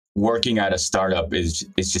working at a startup is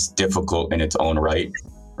just difficult in its own right,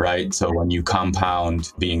 right? So when you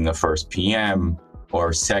compound being the first PM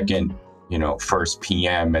or second, first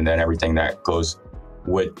PM, and then everything that goes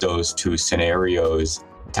with those two scenarios,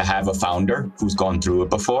 to have a founder who's gone through it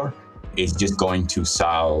before is just going to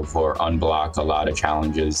solve or unblock a lot of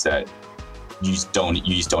challenges that you just don't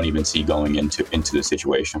even see going into the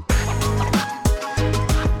situation.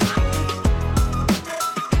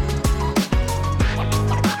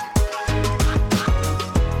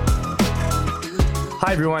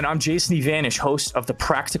 Hi, everyone. I'm Jason Evanish, host of the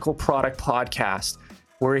Practical Product Podcast.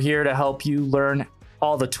 We're here to help you learn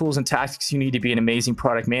all the tools and tactics you need to be an amazing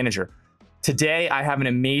product manager. Today, I have an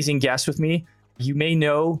amazing guest with me. You may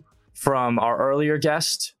know from our earlier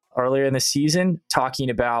guest earlier in the season, talking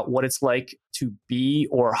about what it's like to be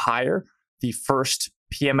or hire the first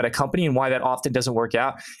PM at a company and why that often doesn't work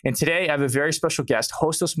out. And today, I have a very special guest,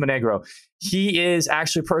 Hostos Monegro. He is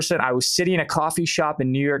actually a person I was sitting in a coffee shop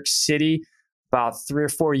in New York City about 3 or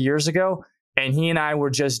 4 years ago. And he and I were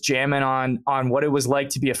just jamming on what it was like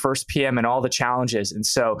to be a first PM and all the challenges. And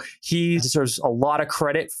so he deserves a lot of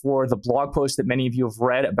credit for the blog post that many of you have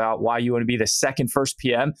read about why you want to be the second first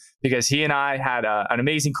PM, because he and I had an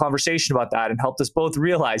amazing conversation about that and helped us both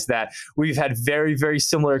realize that we've had very, very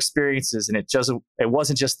similar experiences, and it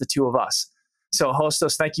wasn't just the two of us. So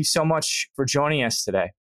Hostos, thank you so much for joining us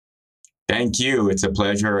today. Thank you. It's a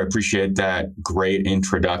pleasure. I appreciate that great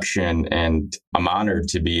introduction, and I'm honored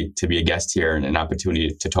to be a guest here and an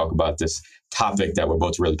opportunity to talk about this topic that we're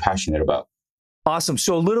both really passionate about. Awesome.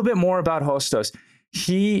 So a little bit more about Hostos.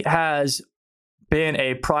 He has been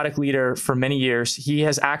a product leader for many years. He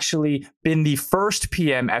has actually been the first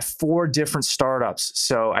PM at 4 different startups.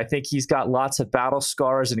 So I think he's got lots of battle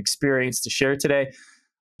scars and experience to share today.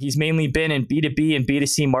 He's mainly been in B2B and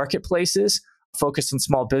B2C marketplaces, focused on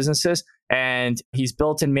small businesses, and he's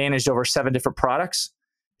built and managed over 7 different products.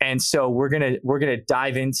 And so we're gonna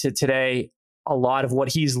dive into today a lot of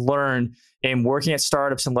what he's learned in working at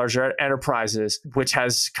startups and larger enterprises, which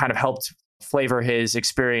has kind of helped flavor his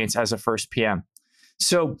experience as a first PM.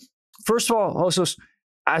 So first of all, Hostos,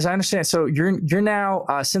 as I understand, so you're now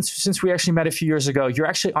since we actually met a few years ago, you're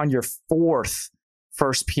actually on your 4th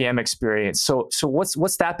first PM experience. So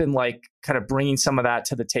what's that been like, kind of bringing some of that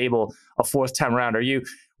to the table a 4th time around? Are you,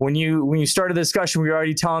 when you started the discussion, were you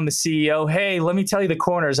already telling the CEO, hey, let me tell you the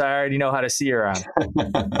corners I already know how to see around?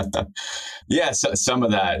 Yeah, so some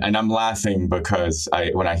of that. And I'm laughing because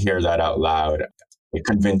when I hear that out loud, it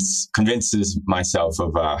convinces myself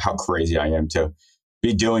of how crazy I am to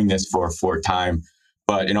be doing this for a 4th time.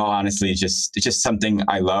 But in all honesty, it's just something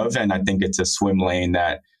I love. And I think it's a swim lane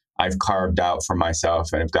that I've carved out for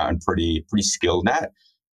myself and I've gotten pretty skilled at.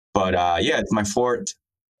 But it's my 4th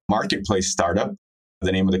marketplace startup.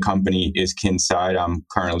 The name of the company is Kinside. I'm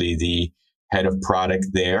currently the head of product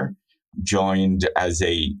there. Joined as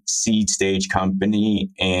a seed stage company,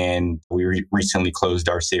 and we recently closed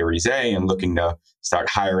our Series A and looking to start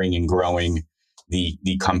hiring and growing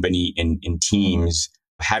the company in teams.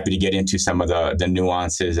 Happy to get into some of the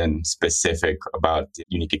nuances and specific about the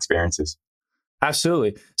unique experiences.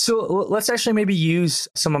 Absolutely. So let's actually maybe use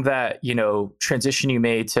some of that, transition you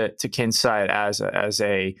made to Kinside as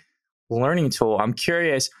a learning tool. I'm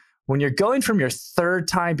curious, when you're going from your 3rd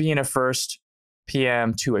time being a first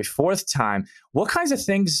PM to a 4th time, what kinds of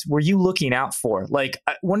things were you looking out for? Like,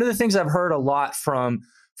 one of the things I've heard a lot from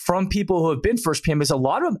people who have been first PM is a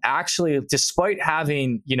lot of them actually, despite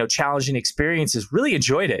having, challenging experiences, really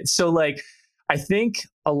enjoyed it. So like, I think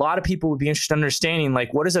a lot of people would be interested in understanding,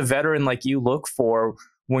 like, what does a veteran like you look for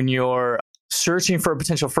when you're searching for a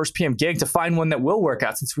potential first PM gig to find one that will work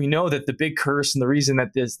out, since we know that the big curse and the reason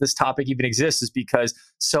that this topic even exists is because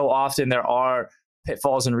so often there are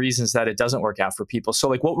pitfalls and reasons that it doesn't work out for people. So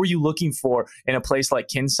like, what were you looking for in a place like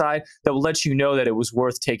Kinside that will let you know that it was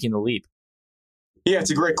worth taking the leap? Yeah,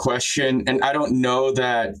 it's a great question. And I don't know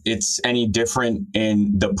that it's any different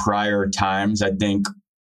in the prior times. I think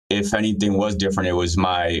if anything was different, it was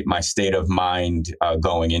my state of mind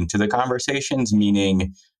going into the conversations,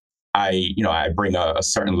 meaning I bring a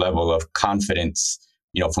certain level of confidence,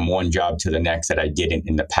 from one job to the next that I didn't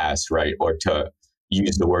in the past, right? Or to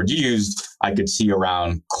use the word you used, I could see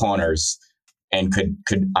around corners and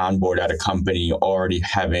could onboard at a company already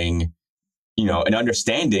having, an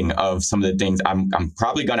understanding of some of the things I'm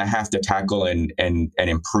probably going to have to tackle and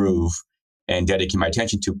improve and dedicate my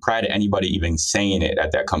attention to prior to anybody even saying it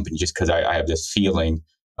at that company, just because I have this feeling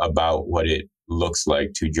about what it looks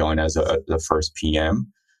like to join as the first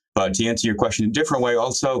PM. But to answer your question in a different way,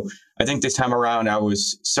 also, I think this time around, I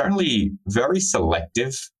was certainly very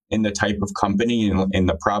selective in the type of company and in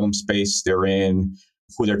the problem space they're in,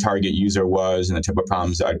 who their target user was and the type of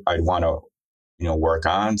problems I'd want to, work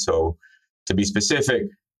on. So to be specific,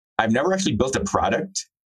 I've never actually built a product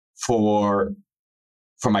for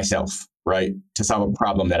myself, right? To solve a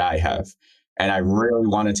problem that I have. And I really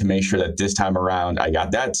wanted to make sure that this time around I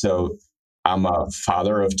got that. So I'm a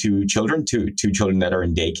father of two children, two children that are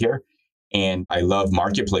in daycare. And I love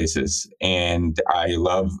marketplaces and I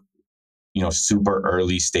love, super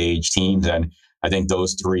early stage teams. And I think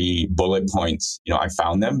those three bullet points, I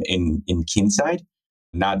found them in Kinside.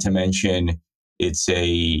 Not to mention it's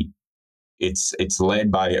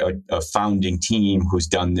led by a founding team who's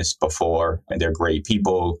done this before, and they're great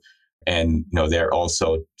people. And they're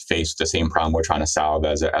also faced with the same problem we're trying to solve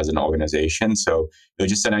as an organization. So it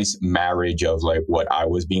was just a nice marriage of like what I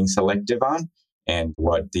was being selective on and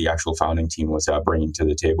what the actual founding team was bringing to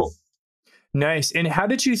the table. Nice. And how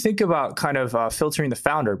did you think about kind of filtering the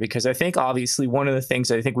founder? Because I think obviously one of the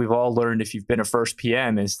things I think we've all learned if you've been a first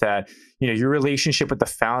PM is that, your relationship with the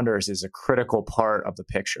founders is a critical part of the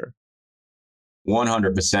picture.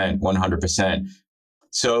 100%, 100%.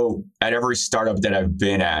 So at every startup that I've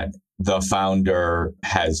been at, the founder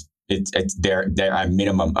they're at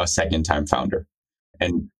minimum a second time founder.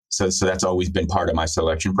 And so that's always been part of my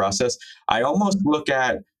selection process. I almost look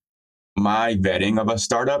at my vetting of a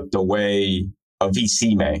startup the way a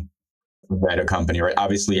VC may vet a company, right?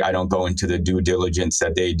 Obviously, I don't go into the due diligence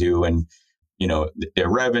that they do and, their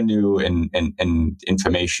revenue and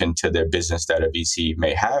information to their business that a VC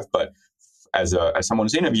may have. But as someone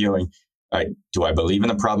who's interviewing, do I believe in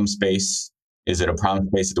the problem space? Is it a problem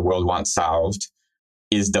space that the world wants solved?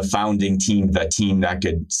 Is the founding team the team that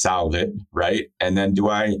could solve it, right? And then do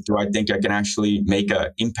I think I can actually make an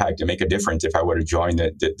impact and make a difference if I were to join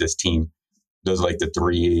this team? Those are like the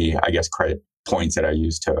three, I guess, credit points that I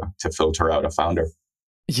use to filter out a founder.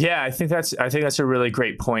 Yeah, I think that's a really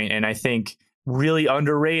great point. And I think really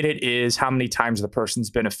underrated is how many times the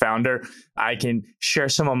person's been a founder. I can share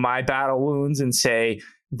some of my battle wounds and say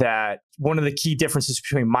that one of the key differences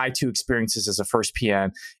between my two experiences as a first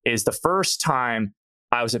PM is the first time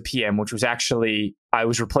I was a PM, which was actually, I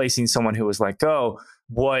was replacing someone who was let go,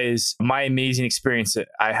 was my amazing experience that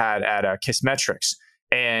I had at Kissmetrics.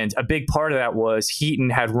 And a big part of that was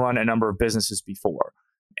Heaton had run a number of businesses before.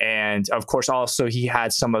 And of course, also he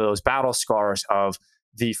had some of those battle scars of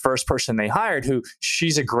the first person they hired, who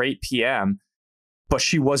she's a great PM, but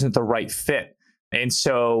she wasn't the right fit. And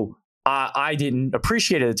so I didn't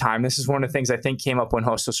appreciate it at the time. This is one of the things I think came up when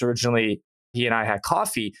Hostos originally, he and I had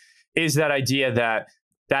coffee, is that idea that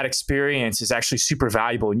experience is actually super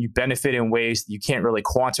valuable and you benefit in ways that you can't really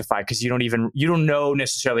quantify because you don't know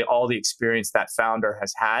necessarily all the experience that founder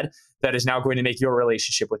has had that is now going to make your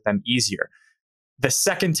relationship with them easier. The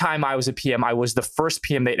second time I was a PM, I was the first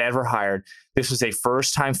PM they'd ever hired. This was a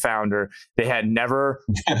first-time founder. They had never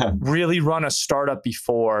really run a startup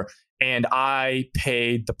before, and I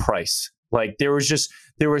paid the price. Like there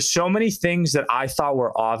were so many things that I thought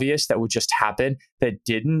were obvious that would just happen that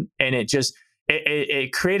didn't, and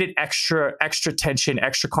it created extra tension,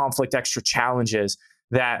 extra conflict, extra challenges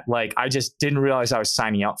that like I just didn't realize I was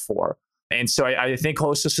signing up for. And so I think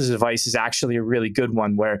Hostos's advice is actually a really good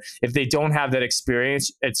one where if they don't have that experience,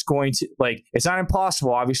 it's going to it's not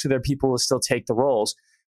impossible. Obviously, there are people who will still take the roles,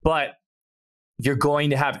 but you're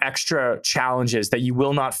going to have extra challenges that you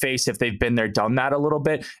will not face if they've been there, done that a little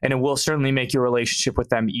bit. And it will certainly make your relationship with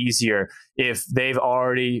them easier if they've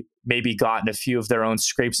already maybe gotten a few of their own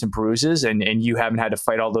scrapes and bruises and you haven't had to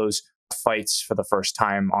fight all those fights for the first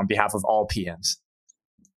time on behalf of all PMs.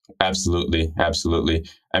 Absolutely. Absolutely.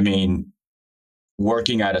 I mean,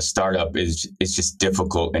 working at a startup is just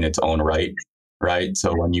difficult in its own right?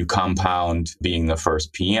 So when you compound being the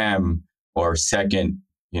first PM or second,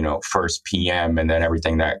 first PM, and then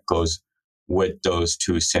everything that goes with those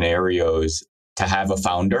two scenarios, to have a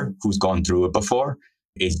founder who's gone through it before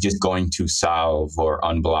is just going to solve or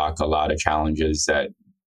unblock a lot of challenges that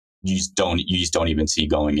you just don't even see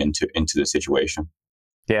going into the situation.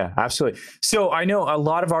 Yeah, absolutely. So I know a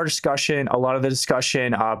lot of the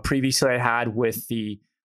discussion previously I had with the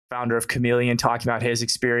founder of Chameleon talking about his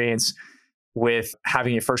experience with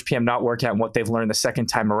having a first PM not work out and what they've learned the second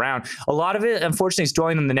time around. A lot of it, unfortunately, is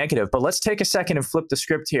dwelling on the negative, but let's take a second and flip the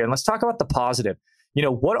script here and let's talk about the positive.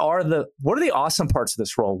 What are the awesome parts of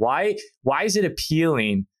this role? Why is it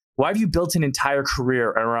appealing? Why have you built an entire career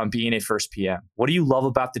around being a first PM? What do you love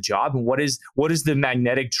about the job? And what is the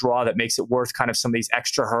magnetic draw that makes it worth kind of some of these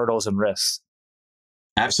extra hurdles and risks?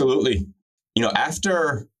 Absolutely.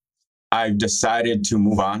 After I decided to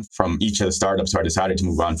move on from each of the startups,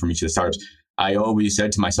 I always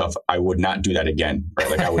said to myself, I would not do that again, right?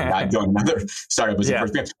 Like I would not join another startup as a Yeah.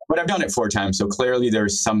 first PM, but I've done it 4 times. So clearly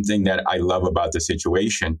there's something that I love about the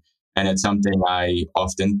situation. And it's something I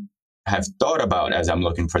often have thought about as I'm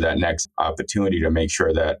looking for that next opportunity to make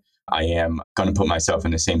sure that I am going to put myself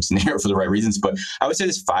in the same scenario for the right reasons. But I would say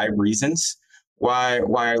there's 5 reasons why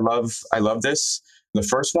I love this. The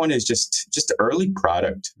first one is just early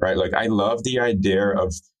product, right? Like I love the idea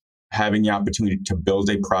of having the opportunity to build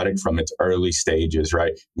a product from its early stages,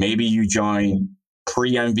 right? Maybe you join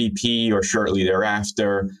pre-MVP or shortly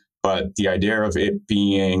thereafter, but the idea of it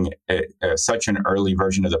being such an early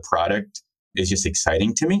version of the product is just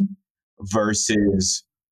exciting to me versus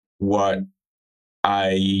what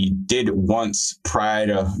I did once prior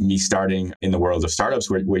to me starting in the world of startups,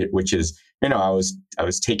 which is, I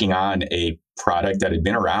was taking on a product that had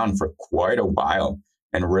been around for quite a while.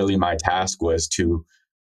 And really my task was to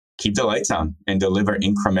keep the lights on and deliver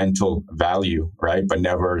incremental value, right? But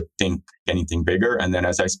never think anything bigger. And then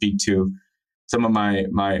as I speak to some of my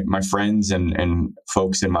friends and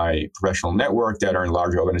folks in my professional network that are in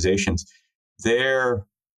large organizations, their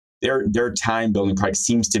time building products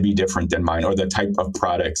seems to be different than mine, or the type of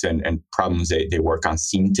products and problems they work on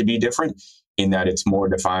seem to be different in that it's more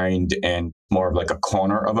defined and more of like a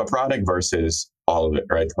corner of a product versus all of it,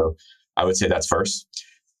 right? So I would say that's first.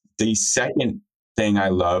 The second thing I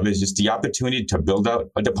love is just the opportunity to build out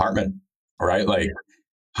a department, right? Like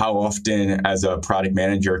how often as a product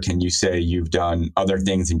manager can you say you've done other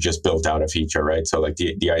things and just built out a feature, right? So like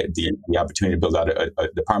the opportunity to build out a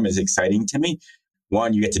department is exciting to me.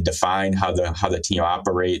 One, you get to define how the team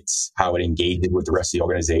operates, how it engages with the rest of the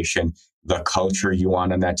organization, the culture you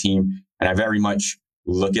want on that team. And I very much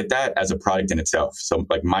look at that as a product in itself. So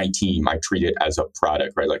like my team, I treat it as a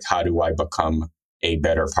product, right? Like how do I become a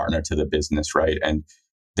better partner to the business, right? And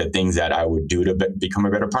the things that I would do to become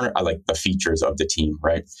a better partner, I like the features of the team,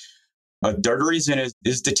 right? A third reason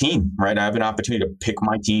is the team, right? I have an opportunity to pick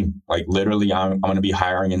my team. Like literally, I'm going to be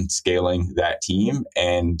hiring and scaling that team,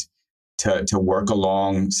 and to work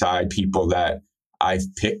alongside people that I've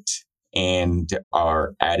picked and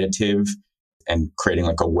are additive and creating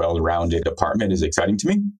like a well-rounded department is exciting to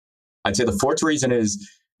me. I'd say the fourth reason is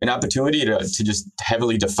an opportunity to just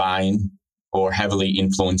heavily define or heavily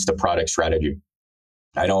influence the product strategy.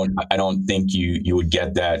 I don't think you would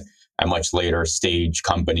get that at much later stage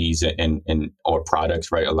companies and or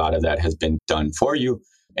products, right? A lot of that has been done for you.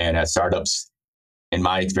 And at startups, in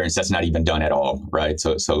my experience, that's not even done at all, right?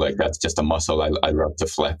 So like that's just a muscle I love to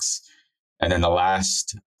flex. And then the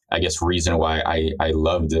last, I guess, reason why I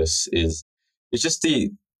love this is it's just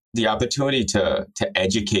the opportunity to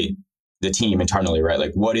educate the team internally, right?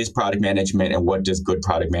 Like what is product management and what does good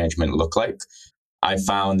product management look like? I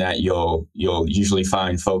found that you'll usually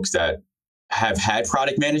find folks that have had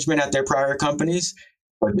product management at their prior companies,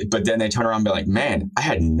 but then they turn around and be like, man, I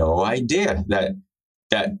had no idea that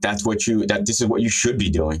this is what you should be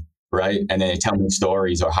doing, right? And then they tell me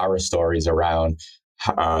stories or horror stories around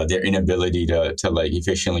their inability to like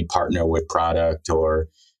efficiently partner with product or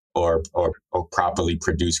properly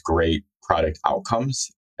produce great product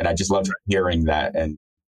outcomes. And I just love hearing that. And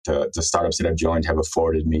the startups that I've joined have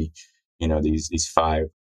afforded me, these 5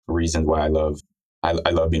 reasons why I love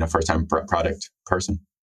being a first time product person.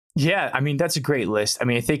 Yeah, I mean, that's a great list. I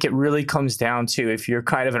mean, I think it really comes down to if you're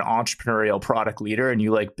kind of an entrepreneurial product leader and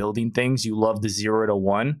you like building things, you love the 0 to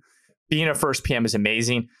 1. Being a first PM is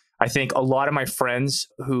amazing. I think a lot of my friends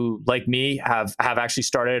who, like me, have actually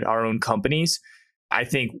started our own companies. I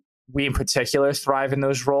think we in particular thrive in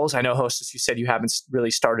those roles. I know, Hostos, you said you haven't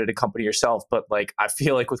really started a company yourself, but like I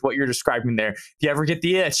feel like with what you're describing there, if you ever get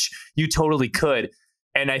the itch, you totally could.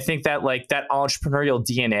 And I think that like that entrepreneurial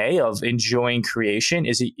DNA of enjoying creation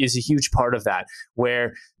is a huge part of that,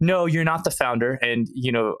 where no, you're not the founder. And,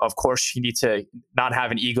 of course you need to not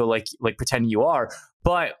have an ego like pretending you are,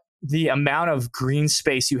 but the amount of green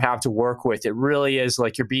space you have to work with, it really is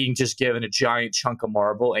like you're being just given a giant chunk of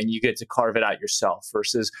marble and you get to carve it out yourself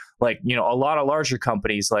versus like, a lot of larger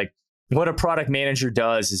companies, like what a product manager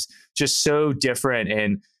does is just so different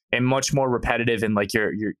and much more repetitive, and like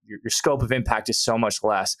your scope of impact is so much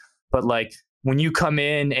less. But like when you come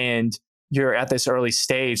in and you're at this early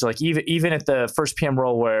stage, like even at the first PM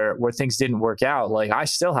role where things didn't work out, like I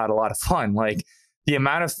still had a lot of fun. Like the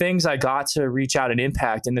amount of things I got to reach out and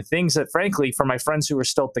impact, and the things that, frankly, for my friends who were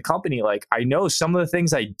still at the company, like I know some of the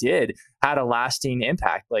things I did had a lasting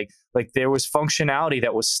impact. Like there was functionality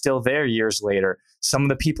that was still there years later. Some of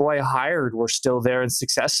the people I hired were still there and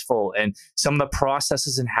successful, and some of the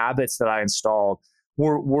processes and habits that I installed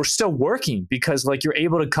we're still working because like you're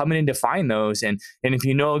able to come in and define those. And if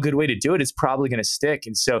you know a good way to do it, it's probably going to stick.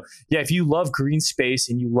 And so, yeah, if you love green space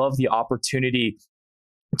and you love the opportunity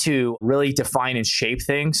to really define and shape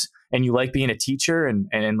things, and you like being a teacher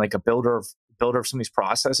and like a builder of some of these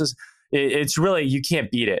processes, it's really, you can't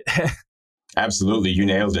beat it. Absolutely. You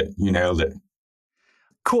nailed it.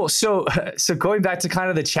 Cool. So going back to kind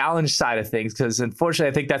of the challenge side of things, because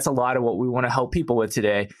unfortunately, I think that's a lot of what we want to help people with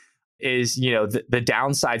today is, the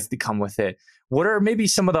downsides that come with it. What are maybe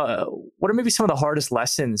some of the hardest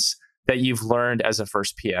lessons that you've learned as a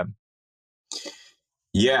first PM?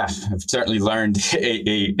 Yeah, I've certainly learned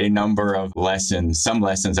a number of lessons. Some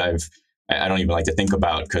lessons I don't even like to think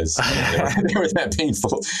about because they were that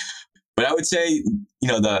painful. But I would say,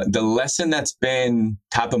 the lesson that's been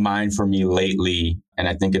top of mind for me lately, and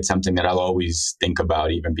I think it's something that I'll always think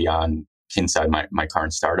about even beyond inside my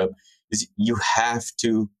current startup, is you have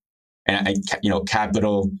to,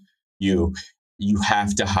 capital U, you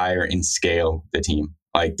have to hire and scale the team.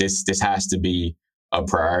 Like this has to be a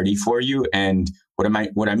priority for you. And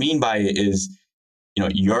what I mean by it is,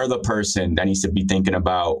 you're the person that needs to be thinking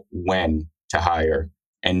about when to hire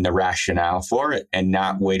and the rationale for it, and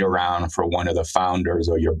not wait around for one of the founders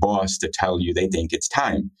or your boss to tell you they think it's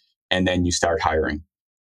time. And then you start hiring.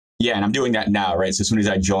 Yeah, and I'm doing that now, right? So as soon as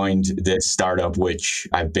I joined this startup, which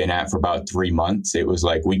I've been at for about 3 months, it was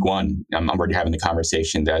like week one, I'm already having the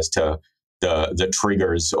conversations as to the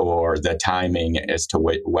triggers or the timing as to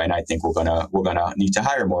when I think we're gonna need to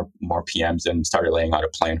hire more PMs, and started laying out a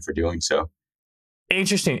plan for doing so.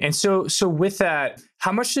 Interesting. And so with that,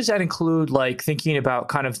 how much does that include like thinking about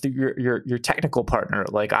kind of your technical partner?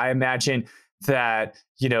 Like I imagine that,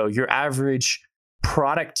 your average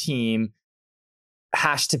product team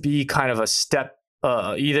has to be kind of a step,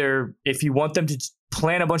 either if you want them to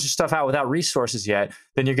plan a bunch of stuff out without resources yet,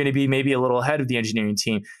 then you're going to be maybe a little ahead of the engineering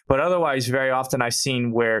team. But otherwise, very often I've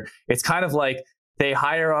seen where it's kind of like they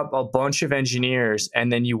hire up a bunch of engineers,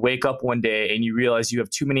 and then you wake up one day and you realize you have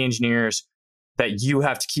too many engineers that you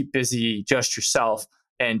have to keep busy just yourself,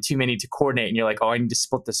 and too many to coordinate. And you're like, oh, I need to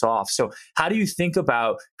split this off. So how do you think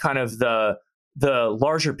about kind of the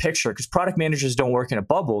larger picture? Because product managers don't work in a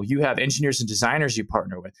bubble. You have engineers and designers you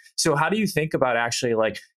partner with. So how do you think about actually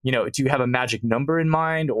like, do you have a magic number in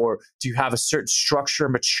mind, or do you have a certain structure,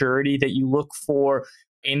 maturity that you look for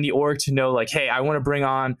in the org to know like, hey, I want to bring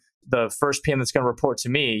on the first PM that's going to report to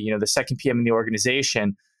me, the second PM in the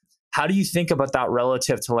organization? How do you think about that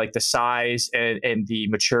relative to like the size and the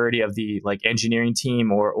maturity of the like engineering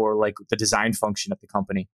team or like the design function of the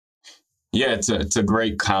company? Yeah, it's a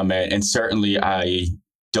great comment. And certainly I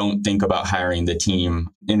don't think about hiring the team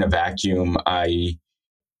in a vacuum.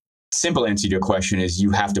 Simple answer to your question is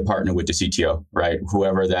you have to partner with the CTO, right?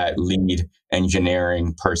 Whoever that lead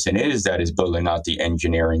engineering person is that is building out the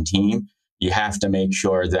engineering team. You have to make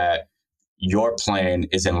sure that your plan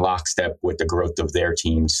is in lockstep with the growth of their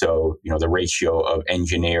team. So, the ratio of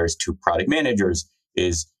engineers to product managers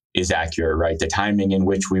is accurate, right? The timing in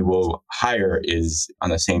which we will hire is on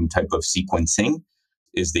the same type of sequencing,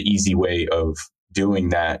 is the easy way of doing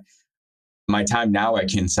that. My time now at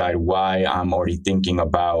Kinside, why I'm already thinking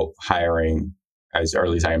about hiring as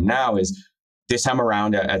early as I am now, is this time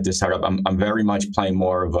around at this startup, I'm very much playing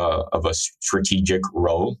more of a strategic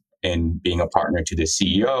role in being a partner to the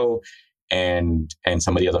CEO and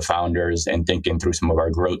some of the other founders, and thinking through some of our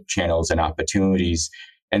growth channels and opportunities.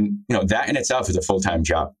 And, that in itself is a full-time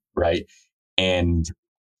job, right? And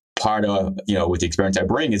part of, with the experience I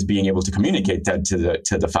bring is being able to communicate that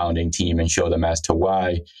to the founding team and show them as to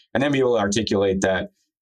why, and then be able to articulate that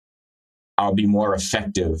I'll be more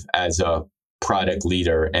effective as a product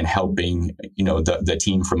leader and helping, the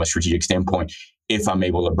team from a strategic standpoint, if I'm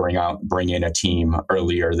able to bring in a team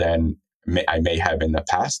earlier than I may have in the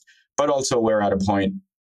past. But also we're at a point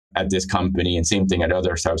at this company, and same thing at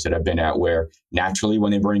other startups that I've been at, where naturally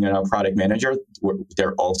when they bring in a product manager,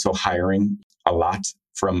 they're also hiring a lot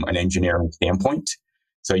from an engineering standpoint.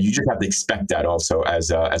 So you just have to expect that also as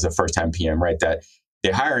a first-time PM, right? That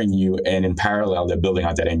they're hiring you, and in parallel, they're building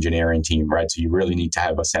out that engineering team, right? So you really need to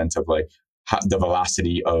have a sense of like the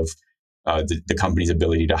velocity of the company's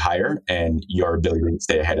ability to hire and your ability to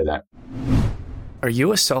stay ahead of that. Are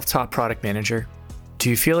you a self-taught product manager? Do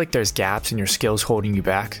you feel like there's gaps in your skills holding you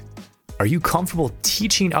back? Are you comfortable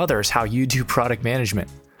teaching others how you do product management?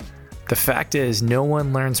 The fact is, no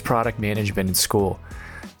one learns product management in school.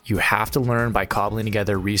 You have to learn by cobbling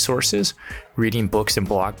together resources, reading books and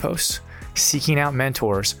blog posts, seeking out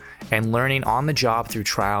mentors, and learning on the job through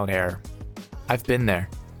trial and error. I've been there.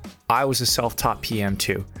 I was a self-taught PM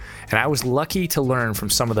too, and I was lucky to learn from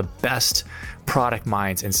some of the best product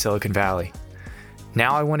minds in Silicon Valley.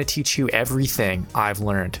 Now I want to teach you everything I've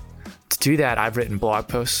learned. To do that, I've written blog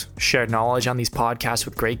posts, shared knowledge on these podcasts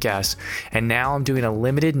with great guests, and now I'm doing a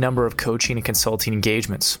limited number of coaching and consulting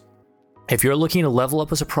engagements. If you're looking to level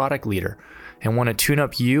up as a product leader and want to tune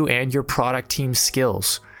up you and your product team's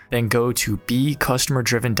skills, then go to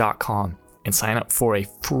becustomer-driven.com and sign up for a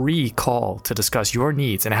free call to discuss your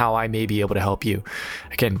needs and how I may be able to help you.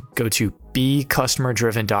 Again, go to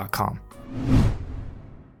becustomer-driven.com.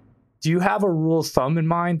 Do you have a rule of thumb in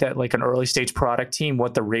mind that like an early stage product team,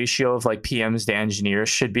 what the ratio of like PMs to engineers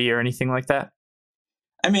should be or anything like that?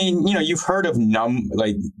 I mean, you've heard of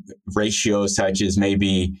ratios such as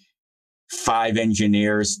maybe 5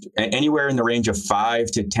 engineers, anywhere in the range of 5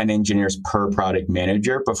 to 10 engineers per product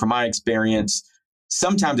manager. But from my experience,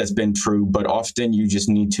 sometimes that's been true, but often you just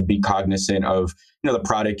need to be cognizant of, the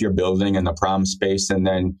product you're building and the problem space, and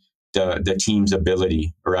then the team's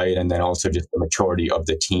ability, right? And then also just the maturity of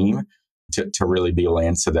the team to really be able to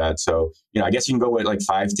answer that. So, I guess you can go with like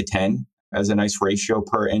 5 to 10 as a nice ratio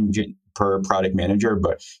per product manager,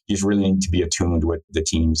 but you just really need to be attuned with the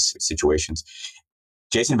team's situations.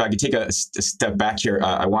 Jason, if I could take a step back here,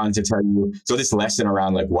 I wanted to tell you, so this lesson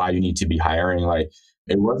around like why you need to be hiring, like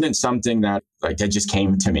it wasn't something that just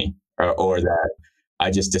came to me or that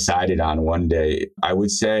I just decided on one day. I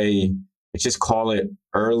would say, let's just call it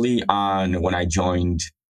early on when I joined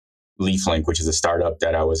LeafLink, which is a startup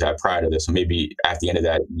that I was at prior to this. So maybe at the end of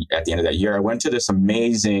that year, I went to this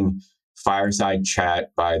amazing fireside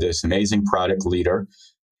chat by this amazing product leader.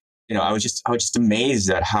 I was just amazed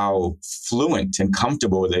at how fluent and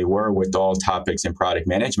comfortable they were with all topics in product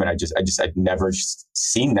management. I'd never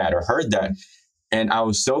seen that or heard that. And I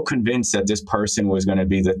was so convinced that this person was going to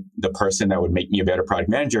be the person that would make me a better product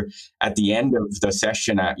manager. At the end of the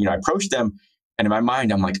session, I approached them, and in my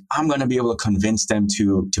mind, I'm like, I'm going to be able to convince them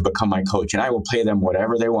to become my coach, and I will pay them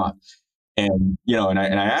whatever they want. And and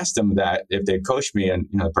I asked them that if they'd coach me, and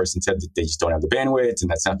the person said that they just don't have the bandwidth, and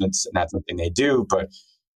that's not something they do. But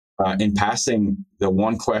in passing, the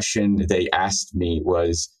one question they asked me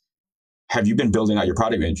was, have you been building out your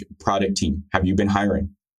product team? Have you been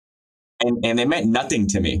hiring? And they meant nothing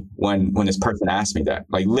to me when this person asked me that.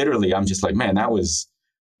 Like literally, I'm just like, man, that was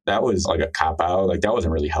like a cop out. Like that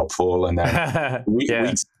wasn't really helpful. And then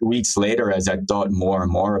weeks later, as I thought more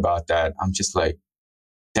and more about that, I'm just like,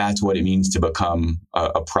 that's what it means to become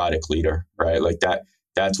a product leader, right? Like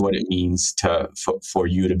that's what it means for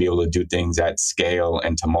you to be able to do things at scale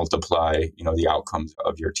and to multiply, the outcomes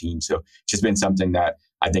of your team. So it's just been something that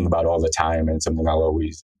I think about all the time, and something I'll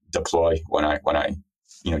always deploy when I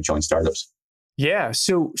join startups. Yeah.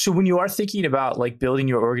 So when you are thinking about like building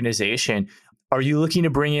your organization, are you looking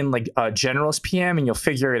to bring in like a generalist PM and you'll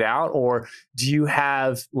figure it out? Or do you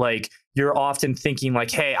have like, you're often thinking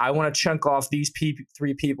like, hey, I want to chunk off these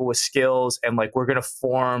 3 people with skills, and like, we're going to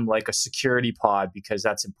form like a security pod because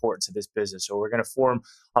that's important to this business. Or we're going to form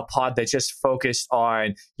a pod that's just focused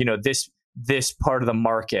on, this part of the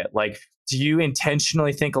market. Like, do you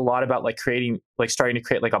intentionally think a lot about like starting to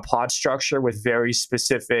create like a pod structure with very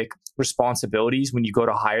specific responsibilities when you go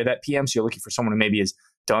to hire that PM? So you're looking for someone who maybe has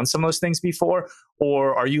done some of those things before?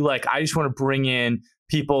 Or are you like, I just want to bring in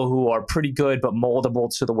people who are pretty good but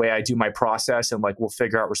moldable to the way I do my process, and like we'll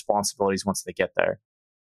figure out responsibilities once they get there?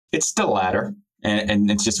 It's the latter. And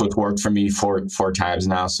it's just what's worked for me 4 times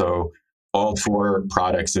now. So all 4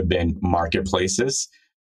 products have been marketplaces.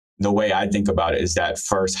 The way I think about it is that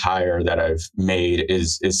first hire that I've made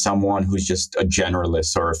is someone who's just a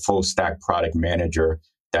generalist or a full stack product manager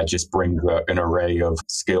that just brings an array of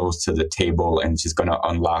skills to the table, and is just going to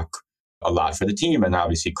unlock a lot for the team and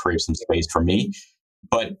obviously create some space for me.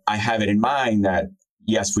 But I have it in mind that,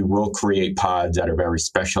 yes, we will create pods that are very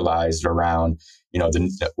specialized around,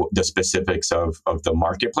 the specifics of the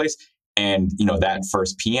marketplace. And, that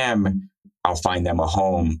first PM, I'll find them a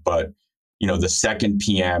home. But the second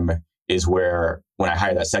PM is where, when I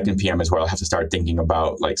hire that second PM, is where I'll have to start thinking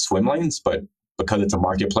about like swim lanes. But because it's a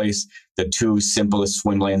marketplace, the 2 simplest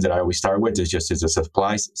swim lanes that I always start with is the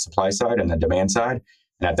supply side and the demand side.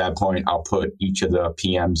 And at that point, I'll put each of the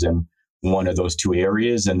PMs in one of those 2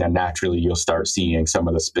 areas. And then naturally, you'll start seeing some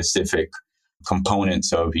of the specific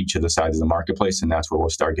components of each of the sides of the marketplace. And that's where we'll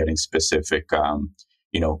start getting specific,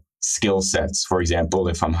 skill sets. For example,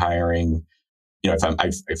 if I'm hiring,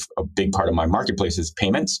 if a big part of my marketplace is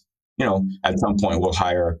payments, at some point we'll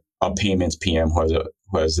hire a payments PM who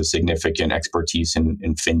has a significant expertise in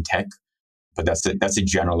fintech. But that's a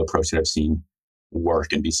general approach that I've seen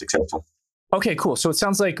work and be successful. Okay, cool. So it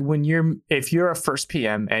sounds like if you're a first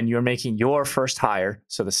PM and you're making your first hire,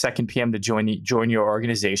 so the second PM to join your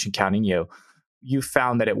organization, counting you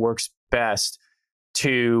found that it works best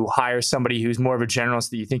to hire somebody who's more of a generalist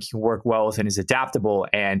that you think you can work well with and is adaptable.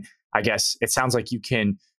 And I guess it sounds like you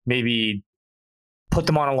can maybe put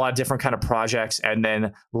them on a lot of different kind of projects and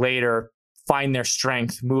then later find their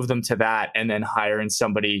strength, move them to that, and then hire in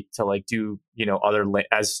somebody to like do,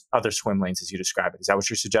 other swim lanes as you describe it. Is that what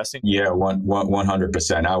you're suggesting? Yeah,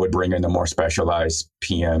 100%. I would bring in the more specialized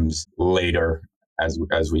PMs later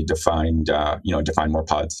as we define more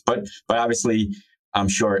pods. But obviously, I'm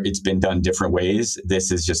sure it's been done different ways. This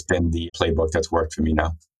has just been the playbook that's worked for me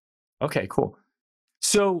now. Okay, cool.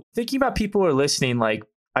 So thinking about people who are listening, like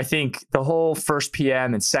I think the whole first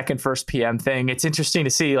PM and second first PM thing, it's interesting to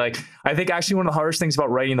see. Like, I think actually one of the hardest things about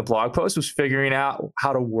writing the blog post was figuring out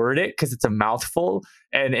how to word it because it's a mouthful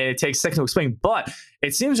and it takes a second to explain. But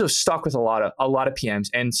it seems to have stuck with a lot of PMs.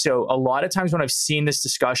 And so a lot of times when I've seen this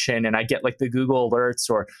discussion and I get like the Google alerts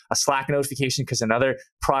or a Slack notification because another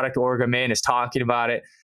product org I'm in is talking about it,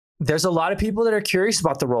 there's a lot of people that are curious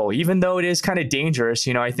about the role, even though it is kind of dangerous.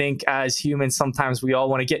 I think as humans, sometimes we don't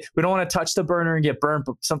want to touch the burner and get burnt,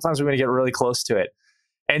 but sometimes we want to get really close to it.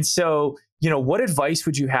 And so, what advice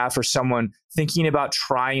would you have for someone thinking about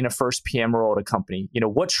trying a first PM role at a company?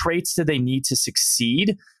 What traits do they need to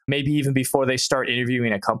succeed, maybe even before they start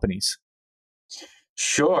interviewing at companies?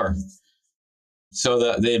 Sure. So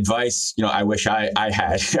the advice, I wish I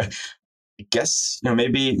had, I guess,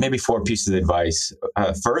 maybe four pieces of advice.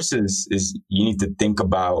 First is you need to think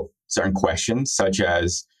about certain questions, such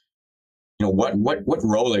as, what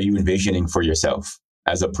role are you envisioning for yourself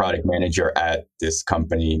as a product manager at this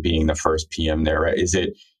company, being the first PM there, right? Is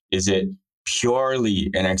it purely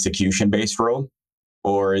an execution-based role,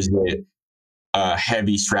 or is it a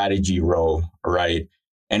heavy strategy role, right?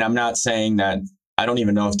 And I'm not saying that. I don't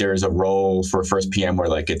even know if there's a role for first PM where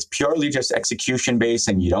like it's purely just execution based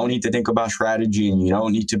and you don't need to think about strategy and you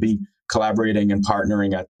don't need to be collaborating and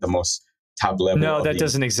partnering at the most top level. No, that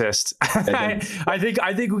doesn't exist. I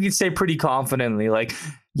think we can say pretty confidently, like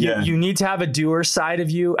you need to have a doer side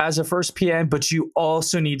of you as a first PM, but you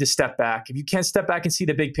also need to step back. If you can't step back and see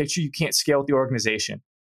the big picture, you can't scale with the organization.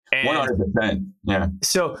 100%. Yeah.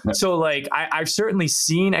 So like I've certainly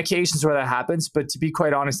seen occasions where that happens, but to be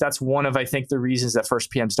quite honest, that's one of, I think, the reasons that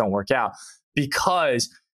first PMs don't work out,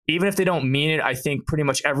 because even if they don't mean it, I think pretty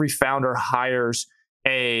much every founder hires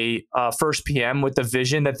a first PM with the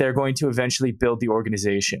vision that they're going to eventually build the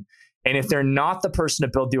organization. And if they're not the person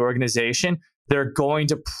to build the organization, they're going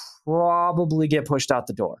to probably get pushed out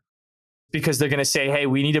the door, because they're going to say, hey,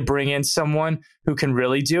 we need to bring in someone who can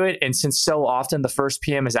really do it. And since so often the first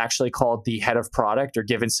PM is actually called the head of product or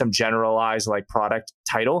given some generalized like product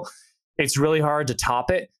title, it's really hard to top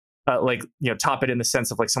it. Top it in the sense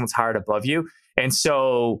of like someone's hired above you. And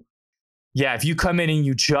so, yeah, if you come in and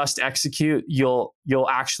you just execute, you'll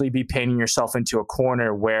actually be painting yourself into a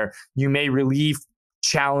corner where you may relieve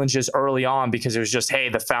challenges early on because it was just, hey,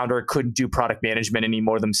 the founder couldn't do product management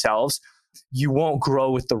anymore themselves. You won't grow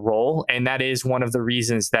with the role. And that is one of the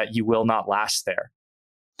reasons that you will not last there.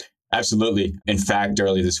 Absolutely. In fact,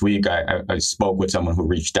 earlier this week, I spoke with someone who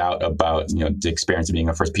reached out about, the experience of being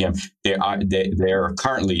a first PM. They're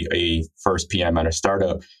currently a first PM at a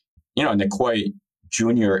startup, and they're quite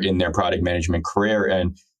junior in their product management career.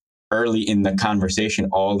 And early in the conversation,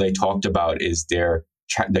 all they talked about is the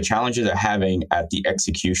challenges they're having at the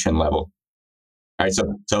execution level. All right,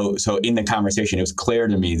 so in the conversation, it was clear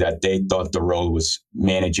to me that they thought the role was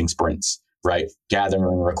managing sprints, right? Gathering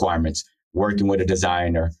requirements, working with a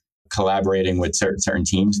designer, collaborating with certain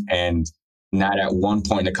teams, and not at one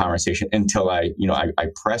point in the conversation until I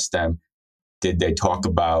pressed them, did they talk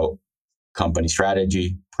about company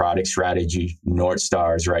strategy, product strategy, North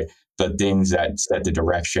Stars, right? The things that set the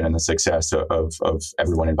direction and the success of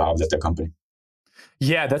everyone involved at the company.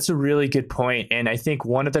 Yeah, that's a really good point. And I think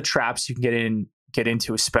one of the traps you can get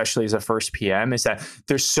into, especially as a first PM, is that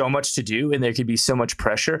there's so much to do and there can be so much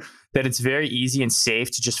pressure that it's very easy and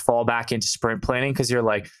safe to just fall back into sprint planning, because you're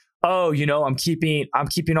like, oh, I'm keeping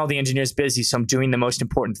all the engineers busy, so I'm doing the most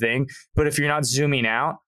important thing. But if you're not zooming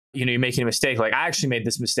out, you're making a mistake. Like I actually made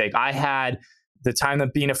this mistake. I had the time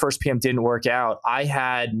that being a first PM didn't work out. I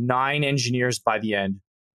had 9 engineers by the end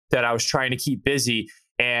that I was trying to keep busy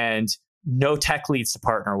and no tech leads to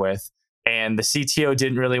partner with. And the CTO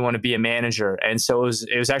didn't really want to be a manager. And so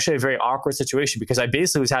it was actually a very awkward situation, because I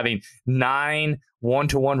basically was having 9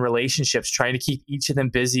 one-to-one relationships, trying to keep each of them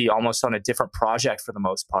busy almost on a different project for the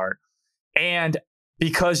most part. And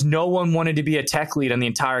because no one wanted to be a tech lead on the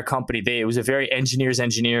entire company, it was a very engineers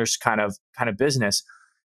kind of business.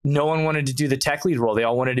 no one wanted to do the tech lead role. They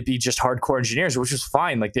all wanted to be just hardcore engineers, which was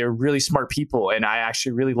fine. Like they were really smart people. And I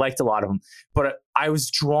actually really liked a lot of them. But I was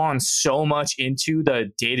drawn so much into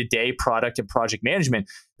the day-to-day product and project management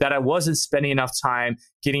that I wasn't spending enough time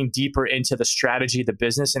getting deeper into the strategy of the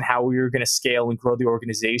business and how we were going to scale and grow the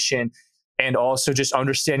organization. And also just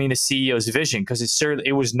understanding the CEO's vision, because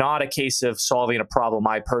it was not a case of solving a problem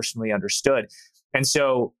I personally understood. And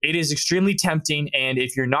so it is extremely tempting. And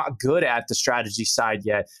if you're not good at the strategy side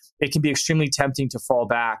yet, it can be extremely tempting to fall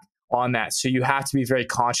back on that. So you have to be very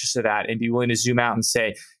conscious of that and be willing to zoom out and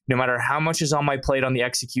say, no matter how much is on my plate on the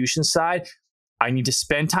execution side, I need to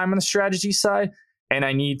spend time on the strategy side, and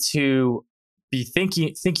I need to be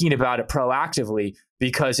thinking about it proactively,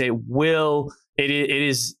 because it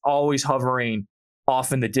is always hovering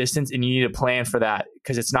off in the distance, and you need a plan for that,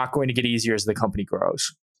 because it's not going to get easier as the company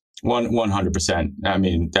grows. 100%. I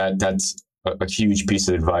mean, that's a huge piece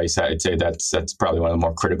of advice. I'd say that's probably one of the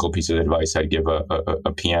more critical pieces of advice I'd give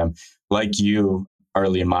a PM. Like you,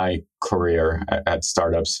 early in my career at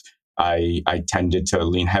startups, I tended to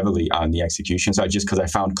lean heavily on the execution side just because I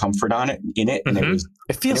found comfort in it. And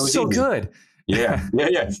it feels so easy. Good. Yeah.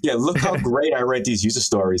 Look how great I write these user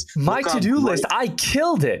stories. My to-do list, I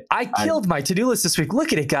killed it. I killed my to-do list this week.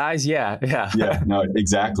 Look at it, guys. Yeah. No,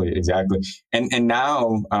 exactly. And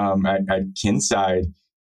now at Kinside,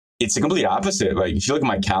 it's the complete opposite. Like if you look at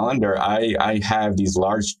my calendar, I have these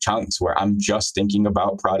large chunks where I'm just thinking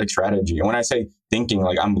about product strategy. And when I say thinking,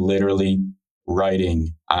 like I'm literally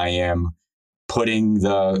writing. I am putting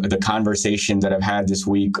the conversations that I've had this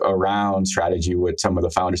week around strategy with some of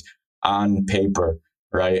the founders on paper,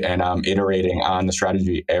 right? And I'm iterating on the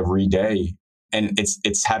strategy every day. And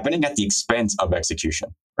it's happening at the expense of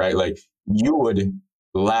execution, right? Like you would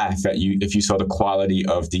laugh at you if you saw the quality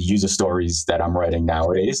of the user stories that I'm writing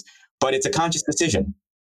nowadays, but it's a conscious decision,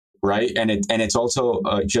 right? And it's also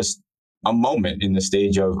just a moment in the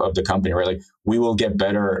stage of the company, right? Like we will get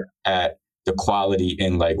better at the quality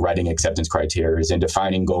in like writing acceptance criteria and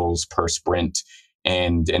defining goals per sprint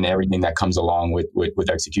and everything that comes along with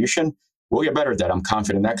execution. We'll get better at that. I'm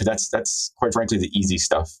confident in that, because that's quite frankly the easy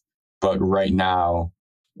stuff. But right now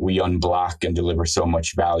we unblock and deliver so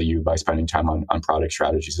much value by spending time on product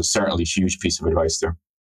strategy. So certainly huge piece of advice there.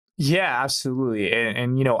 Yeah, absolutely.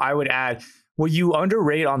 And I would add, what you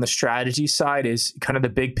underrate on the strategy side is kind of the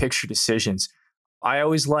big picture decisions. I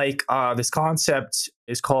always like this concept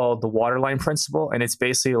is called the waterline principle. And it's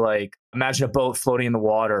basically like, imagine a boat floating in the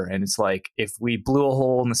water. And it's like, if we blew a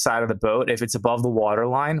hole in the side of the boat, if it's above the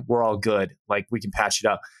waterline, we're all good. Like we can patch it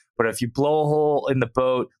up. But if you blow a hole in the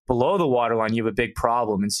boat below the waterline, you have a big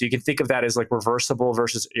problem. And so you can think of that as like reversible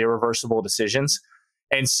versus irreversible decisions.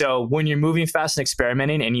 And so when you're moving fast and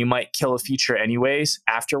experimenting and you might kill a feature anyways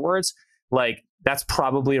afterwards, like that's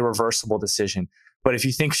probably a reversible decision. But if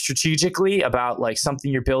you think strategically about like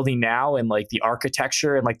something you're building now and like the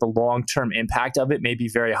architecture and like the long-term impact of it may be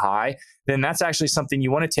very high, then that's actually something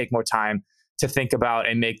you want to take more time to think about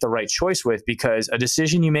and make the right choice with, because a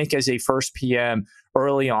decision you make as a first PM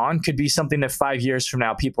early on could be something that 5 years from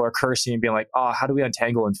now, people are cursing and being like, oh, how do we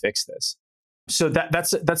untangle and fix this? So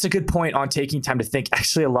that's a good point on taking time to think.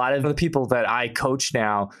 Actually, a lot of the people that I coach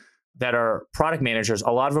now that are product managers,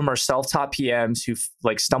 a lot of them are self-taught PMs who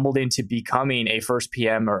like stumbled into becoming a first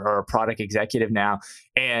PM or a product executive now,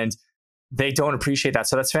 and they don't appreciate that.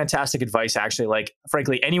 So that's fantastic advice, actually. Like,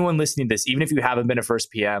 frankly, anyone listening to this, even if you haven't been a first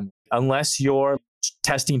PM, unless you're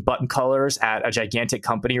testing button colors at a gigantic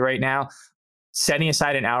company right now, setting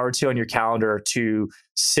aside an hour or two on your calendar to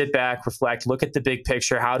sit back, reflect, look at the big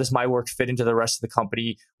picture. How does my work fit into the rest of the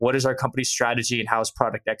company? What is our company's strategy and how is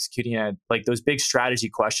product executing it? Like those big strategy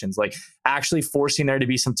questions, like actually forcing there to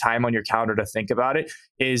be some time on your calendar to think about it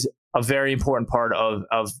is a very important part of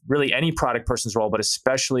really any product person's role, but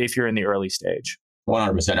especially if you're in the early stage.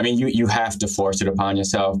 100%. I mean, you have to force it upon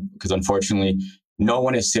yourself, because unfortunately, no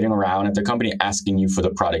one is sitting around at the company asking you for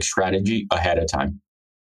the product strategy ahead of time.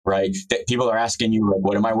 Right? That people are asking you, like,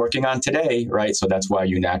 what am I working on today? Right? So that's why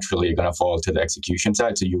you naturally are going to fall to the execution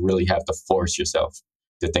side. So you really have to force yourself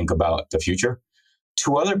to think about the future.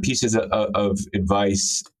 Two other pieces of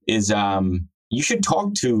advice is you should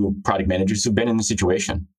talk to product managers who've been in the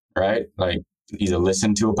situation, right? Like either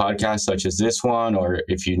listen to a podcast such as this one, or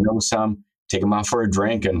if you know some, take them out for a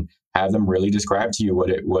drink and have them really describe to you what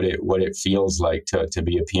it feels like to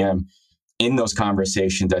be a PM. In those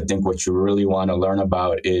conversations, I think what you really want to learn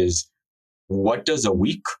about is, what does a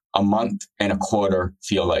week, a month, and a quarter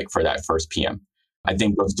feel like for that first PM? I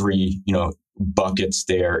think those three, buckets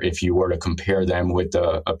there, if you were to compare them with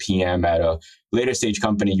a PM at a later stage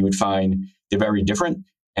company, you would find they're very different.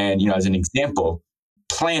 And, as an example,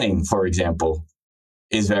 planning, for example,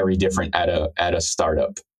 is very different at a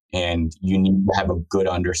startup. And you need to have a good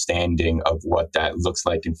understanding of what that looks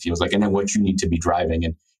like and feels like, and then what you need to be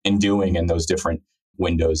driving and doing in those different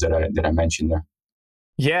windows that I mentioned there.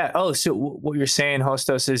 Yeah. Oh, so what you're saying,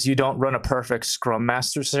 Hostos, is you don't run a perfect Scrum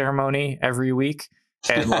Master ceremony every week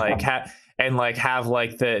and have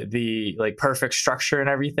like the like perfect structure and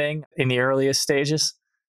everything in the earliest stages.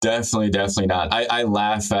 Definitely not. I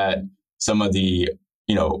laugh at some of the,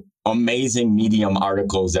 amazing Medium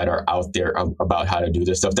articles that are out there about how to do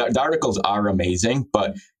this stuff. The articles are amazing,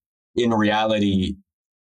 but in reality,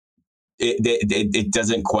 it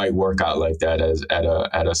doesn't quite work out like that as at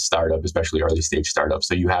a startup, especially early stage startup.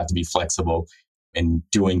 So you have to be flexible in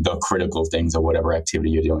doing the critical things of whatever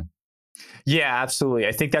activity you're doing. Yeah, absolutely.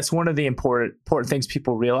 I think that's one of the important things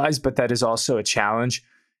people realize, but that is also a challenge.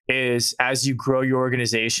 Is as you grow your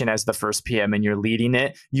organization as the first PM and you're leading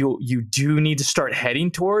it, you do need to start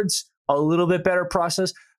heading towards a little bit better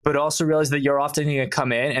process, but also realize that you're often going to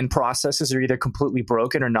come in and processes are either completely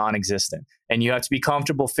broken or non-existent. And you have to be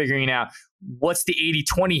comfortable figuring out what's the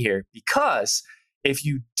 80-20 here. Because if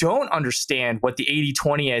you don't understand what the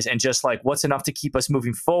 80-20 is and just like what's enough to keep us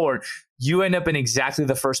moving forward, you end up in exactly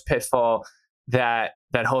the first pitfall that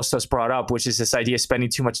Hostos brought up, which is this idea of spending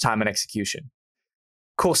too much time on execution.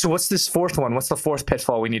 Cool. So what's this fourth one? What's the fourth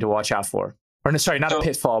pitfall we need to watch out for? Or no, sorry, not a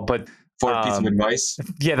pitfall, but fourth piece of advice.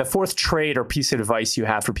 Yeah, the fourth trait or piece of advice you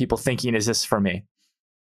have for people thinking, is this for me?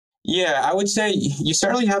 Yeah, I would say you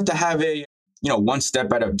certainly have to have a one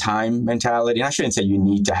step at a time mentality. And I shouldn't say you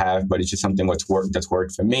need to have, but it's just something that's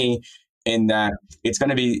worked for me. In that it's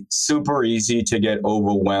going to be super easy to get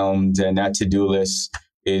overwhelmed, and that to-do list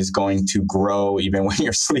is going to grow even when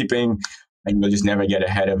you're sleeping, and you'll just never get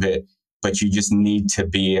ahead of it. But you just need to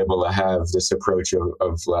be able to have this approach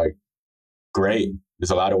of like, great,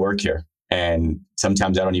 there's a lot of work here. And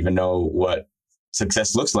sometimes I don't even know what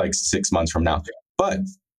success looks like 6 months from now. But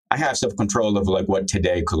I have self-control of like what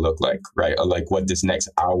today could look like, right? Or like what this next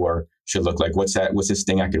hour should look like. What's this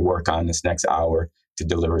thing I could work on this next hour to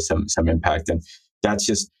deliver some impact? And that's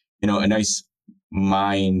just, a nice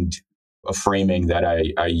mind of framing that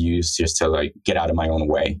I use just to like get out of my own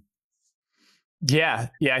way. Yeah,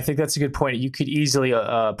 I think that's a good point. You could easily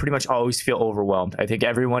pretty much always feel overwhelmed. I think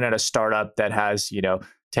everyone at a startup that has,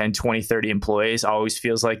 10, 20, 30 employees always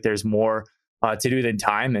feels like there's more to do than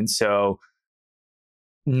time. And so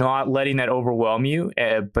not letting that overwhelm you,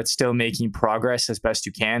 but still making progress as best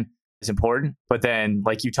you can is important. But then,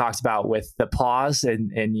 like you talked about with the pause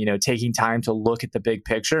and taking time to look at the big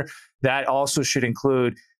picture, that also should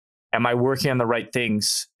include, am I working on the right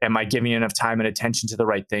things? Am I giving enough time and attention to the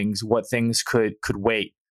right things? What things could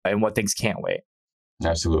wait and what things can't wait?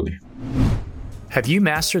 Absolutely. Have you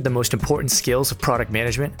mastered the most important skills of product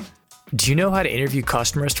management? Do you know how to interview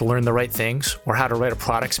customers to learn the right things, or how to write a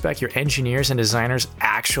product spec your engineers and designers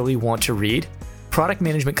actually want to read? Product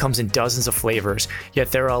management comes in dozens of flavors,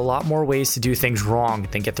 yet there are a lot more ways to do things wrong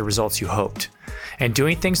than get the results you hoped. And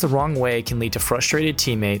doing things the wrong way can lead to frustrated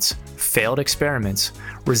teammates, failed experiments,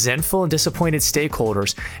 resentful and disappointed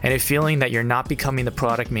stakeholders, and a feeling that you're not becoming the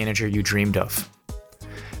product manager you dreamed of.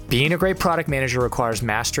 Being a great product manager requires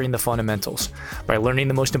mastering the fundamentals. By learning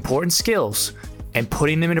the most important skills and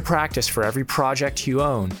putting them into practice for every project you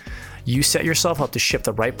own, you set yourself up to ship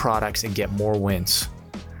the right products and get more wins.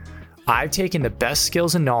 I've taken the best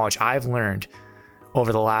skills and knowledge I've learned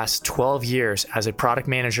over the last 12 years as a product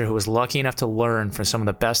manager who was lucky enough to learn from some of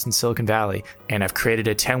the best in Silicon Valley, and I've created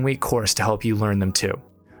a 10-week course to help you learn them too.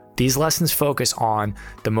 These lessons focus on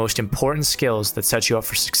the most important skills that set you up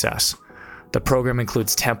for success. The program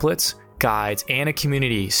includes templates, guides, and a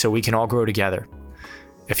community so we can all grow together.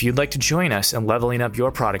 If you'd like to join us in leveling up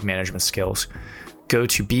your product management skills, go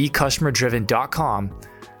to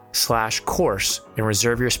becustomer-driven.com/course and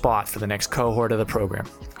reserve your spot for the next cohort of the program.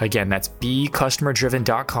 Again, that's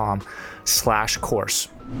becustomer-driven.com/course.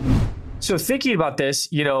 So thinking about this,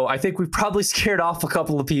 I think we've probably scared off a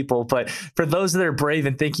couple of people, but for those that are brave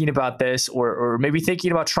and thinking about this, or maybe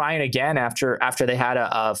thinking about trying again after they had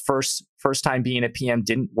a first time being a PM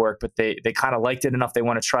didn't work, but they kind of liked it enough they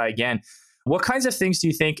want to try again. What kinds of things do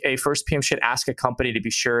you think a first PM should ask a company to be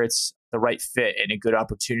sure it's the right fit and a good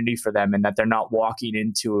opportunity for them, and that they're not walking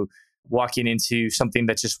into something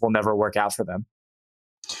that just will never work out for them?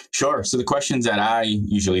 Sure. So the questions that I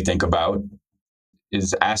usually think about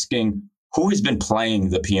is asking who has been playing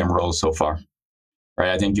the PM role so far, right?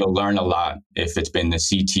 I think you'll learn a lot if it's been the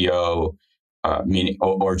CTO, meaning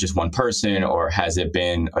or just one person, or has it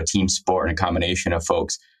been a team sport and a combination of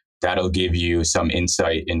folks. That'll give you some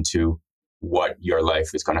insight into what your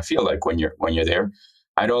life is going to feel like when you're there.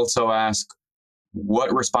 I'd also ask,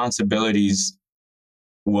 what responsibilities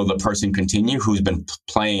will the person continue who's been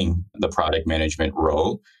playing the product management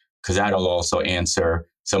role? Because that'll also answer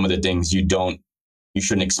some of the things you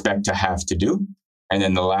shouldn't expect to have to do. And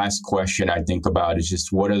then the last question I think about is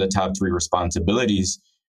just what are the top 3 responsibilities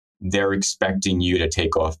they're expecting you to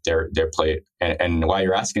take off their plate? And why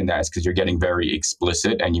you're asking that is because you're getting very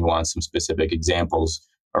explicit and you want some specific examples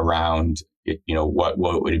around what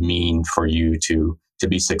would it mean for you to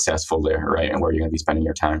be successful there, right? And where you're going to be spending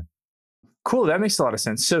your time. Cool. That makes a lot of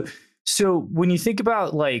sense. So when you think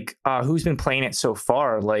about like who's been playing it so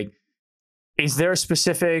far, like, is there a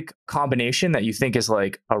specific combination that you think is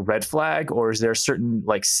like a red flag, or is there a certain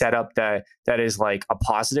like setup that is like a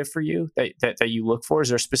positive for you that you look for? Is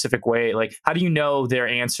there a specific way? Like, how do you know their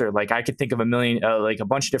answer? Like, I could think of a million, like a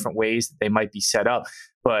bunch of different ways that they might be set up,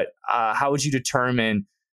 but how would you determine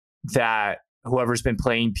that whoever's been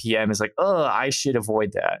playing PM is like, oh, I should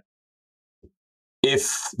avoid that?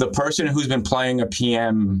 If the person who's been playing a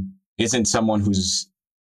PM isn't someone who's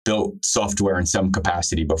built software in some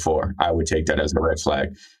capacity before, I would take that as a red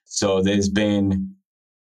flag. So there's been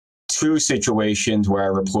 2 situations where I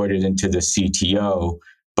reported into the CTO,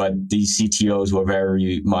 but these CTOs were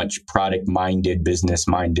very much product-minded,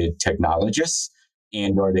 business-minded technologists,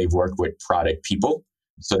 or they've worked with product people.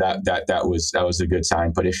 So that was a good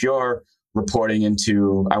sign. But if you're reporting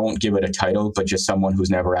into, I won't give it a title, but just someone who's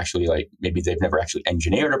never actually maybe they've never actually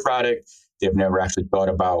engineered a product, they've never actually thought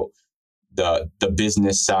about the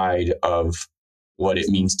business side of what it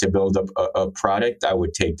means to build a product, I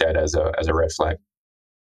would take that as a red flag.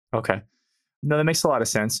 Okay. No, that makes a lot of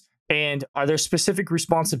sense. And are there specific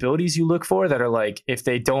responsibilities you look for that are like, if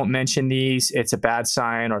they don't mention these, it's a bad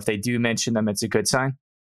sign, or if they do mention them, it's a good sign?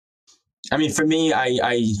 I mean, for me,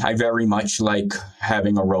 I very much like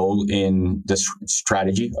having a role in the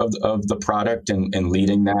strategy of the product and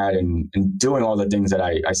leading that and doing all the things that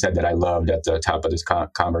I said that I loved at the top of this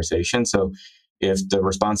conversation. So if the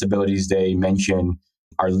responsibilities they mention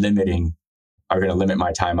are going to limit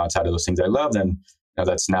my time outside of those things I love, then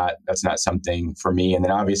that's not something for me. And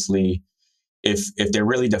then obviously, if they're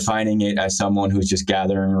really defining it as someone who's just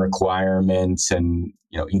gathering requirements and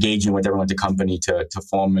engaging with everyone at the company to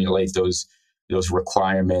formulate those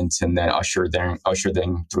requirements and then usher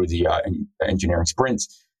them through the engineering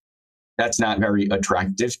sprints, that's not very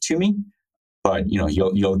attractive to me. But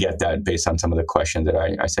you'll get that based on some of the questions that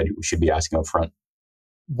I said you should be asking up front.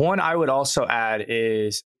 One I would also add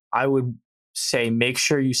is I would say make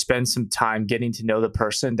sure you spend some time getting to know the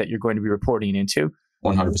person that you're going to be reporting into.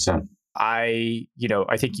 100%. I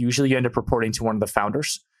think usually you end up reporting to one of the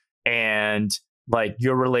founders, and like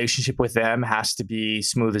your relationship with them has to be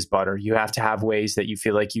smooth as butter. You have to have ways that you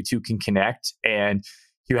feel like you two can connect, and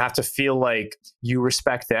you have to feel like you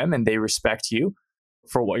respect them and they respect you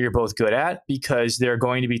for what you're both good at, because there are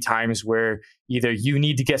going to be times where either you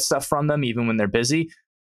need to get stuff from them even when they're busy,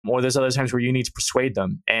 or there's other times where you need to persuade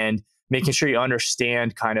them, and making sure you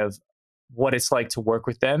understand kind of what it's like to work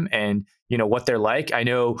with them and what they're like.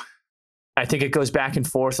 I think it goes back and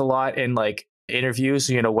forth a lot in like interviews,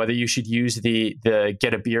 whether you should use the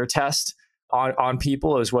get a beer test on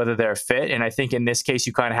people is whether they're fit. And I think in this case,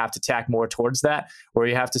 you kind of have to tack more towards that, where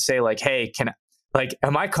you have to say like, hey,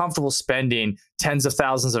 am I comfortable spending tens of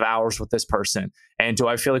thousands of hours with this person? And do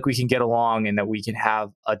I feel like we can get along and that we can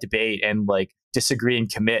have a debate and like disagree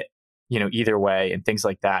and commit, either way and things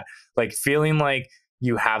like that. Like feeling like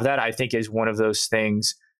you have that, I think is one of those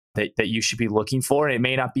things that you should be looking for. And it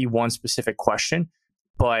may not be one specific question,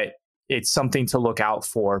 but it's something to look out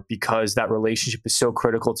for, because that relationship is so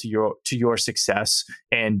critical to your success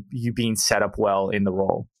and you being set up well in the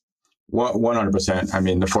role. 100%. I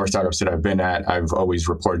mean, the 4 startups that I've been at, I've always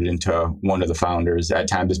reported into one of the founders. At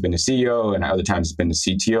times it's been the CEO and other times it's been the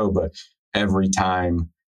CTO, but every time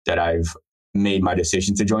that I've made my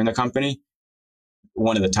decision to join the company,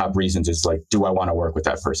 one of the top reasons is like, do I want to work with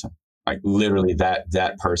that person? Like literally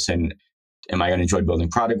that person, am I going to enjoy building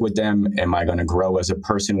product with them? Am I going to grow as a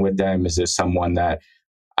person with them? Is this someone that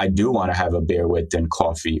I do want to have a beer with and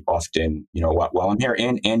coffee often, while I'm here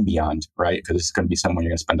and beyond, right? Because it's going to be someone you're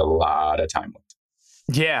going to spend a lot of time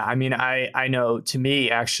with. Yeah. I mean, I know, to me,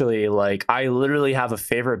 actually, like I literally have a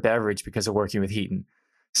favorite beverage because of working with Heaton.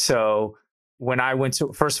 So when I went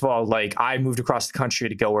to, first of all, like I moved across the country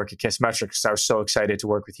to go work at Kissmetrics because I was so excited to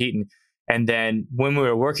work with Heaton. And then when we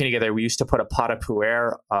were working together, we used to put a pot of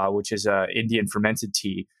pu'er, which is a Indian fermented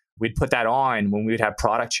tea. We'd put that on when we would have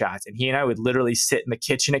product chats. And he and I would literally sit in the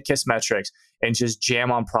kitchen at Kissmetrics and just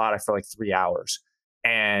jam on product for like 3 hours.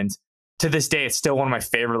 And to this day, it's still one of my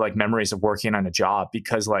favorite like memories of working on a job,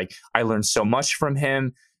 because like I learned so much from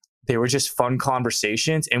him. They were just fun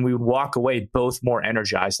conversations, and we would walk away both more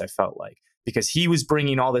energized, I felt like. because he was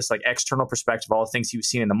bringing all this like external perspective, all the things he was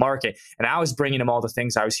seeing in the market. And I was bringing him all the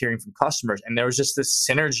things I was hearing from customers. And there was just this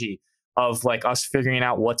synergy of like us figuring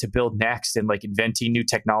out what to build next and like inventing new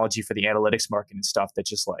technology for the analytics market and stuff that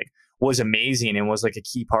just like was amazing and was like a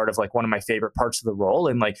key part of like one of my favorite parts of the role.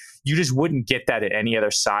 And like you just wouldn't get that at any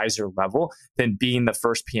other size or level than being the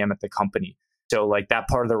first PM at the company. So like that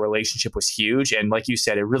part of the relationship was huge. And like you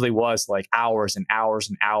said, it really was like hours and hours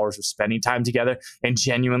and hours of spending time together and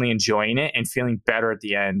genuinely enjoying it and feeling better at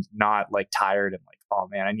the end, not like tired and like, oh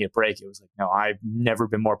man, I need a break. It was like, no, I've never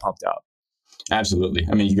been more pumped up. Absolutely.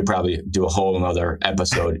 I mean, you could probably do a whole other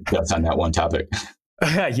episode just on that one topic.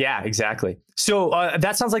 Yeah, exactly. So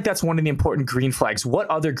that sounds like that's one of the important green flags. What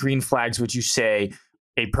other green flags would you say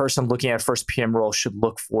a person looking at a first PM role should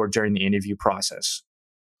look for during the interview process?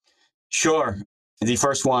 Sure. The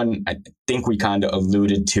first one, I think we kind of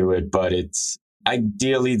alluded to it, but it's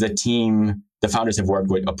ideally the founders have worked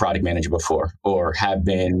with a product manager before or have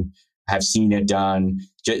seen it done,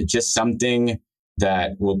 just something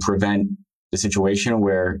that will prevent the situation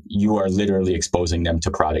where you are literally exposing them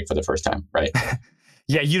to product for the first time, right?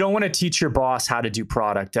 Yeah, you don't want to teach your boss how to do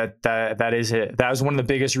product. That is it. That was one of the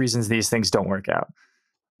biggest reasons these things don't work out.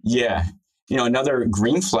 Yeah. Another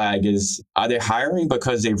green flag is, are they hiring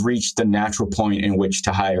because they've reached the natural point in which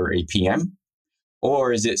to hire a PM?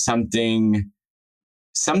 Or is it something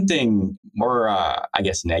more, I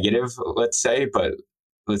guess, negative, let's say, but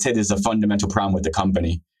let's say there's a fundamental problem with the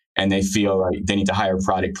company and they feel like they need to hire a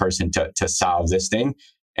product person to solve this thing.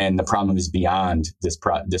 And the problem is beyond this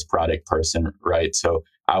product person, right? So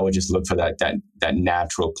I would just look for that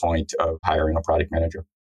natural point of hiring a product manager.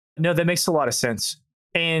 No, that makes a lot of sense.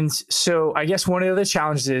 And so I guess one of the other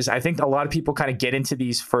challenges is I think a lot of people kind of get into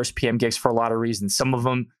these first PM gigs for a lot of reasons. Some of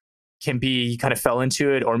them can be you kind of fell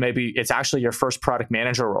into it, or maybe it's actually your first product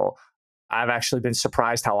manager role. I've actually been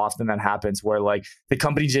surprised how often that happens where like the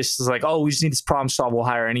company just is like, oh, we just need this problem solved. We'll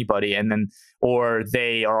hire anybody. And then, or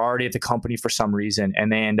they are already at the company for some reason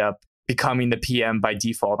and they end up becoming the PM by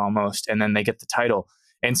default almost. And then they get the title.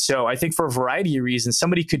 And so I think for a variety of reasons,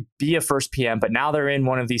 somebody could be a first PM, but now they're in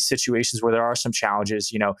one of these situations where there are some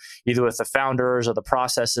challenges, either with the founders or the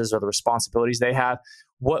processes or the responsibilities they have.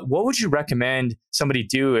 What would you recommend somebody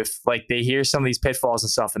do if like they hear some of these pitfalls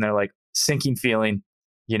and stuff and they're like sinking feeling,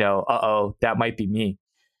 that might be me?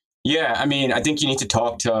 Yeah, I mean, I think you need to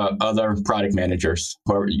talk to other product managers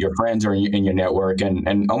or your friends or in your network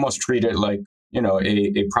and almost treat it like,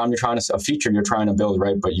 a problem a feature you're trying to build,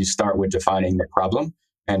 right? But you start with defining the problem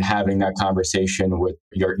and having that conversation with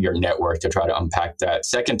your network to try to unpack that.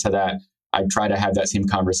 Second to that, I try to have that same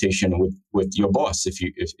conversation with your boss if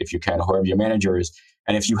you can, or whoever your manager is.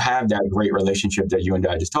 And if you have that great relationship that you and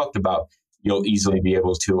I just talked about, you'll easily be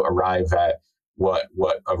able to arrive at what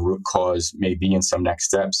a root cause may be in some next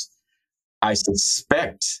steps. I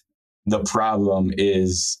suspect the problem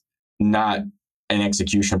is not an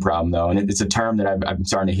execution problem, though. And it's a term that I'm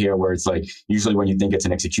starting to hear where it's like, usually when you think it's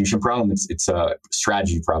an execution problem, it's a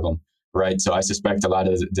strategy problem, right? So I suspect a lot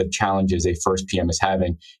of the challenges a first PM is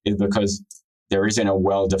having is because there isn't a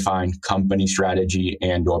well-defined company strategy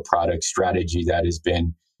and or product strategy that has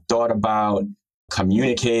been thought about,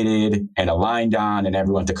 communicated, and aligned on, and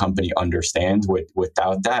everyone at the company understands.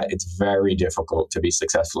 Without that, it's very difficult to be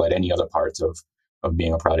successful at any other parts of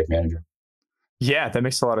being a product manager. Yeah, that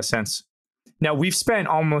makes a lot of sense. Now, we've spent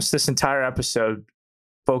almost this entire episode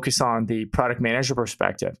focused on the product manager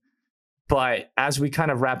perspective. But as we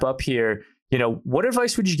kind of wrap up here, what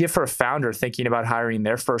advice would you give for a founder thinking about hiring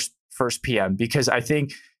their first PM? Because I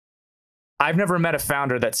think I've never met a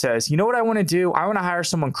founder that says, you know what I want to do? I want to hire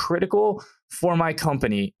someone critical for my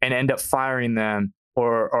company and end up firing them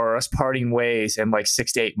or us parting ways in like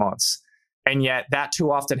 6 to 8 months. And yet that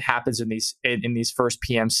too often happens in these first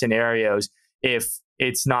PM scenarios if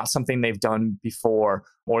it's not something they've done before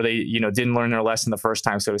or they didn't learn their lesson the first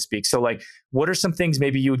time, so to speak. So like, what are some things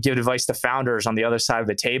maybe you would give advice to founders on the other side of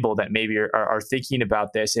the table that maybe are thinking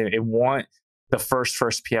about this and want the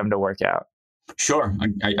first PM to work out? Sure.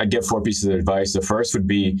 I give 4 pieces of advice. The first would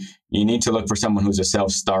be you need to look for someone who's a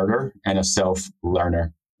self-starter and a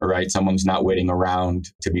self-learner, right? Someone who's not waiting around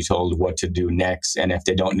to be told what to do next. And if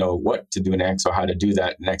they don't know what to do next or how to do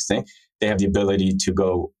that next thing, they have the ability to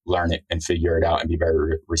go learn it and figure it out and be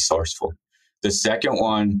very resourceful. The second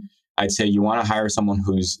one, I'd say you want to hire someone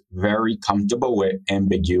who's very comfortable with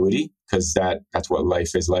ambiguity because that's what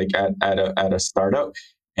life is like at a startup.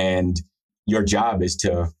 And your job is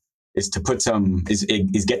to put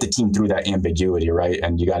get the team through that ambiguity, right?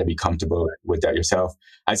 And you got to be comfortable with that yourself.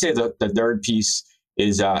 I'd say the third piece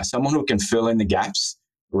is someone who can fill in the gaps,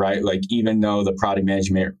 right? Like even though the product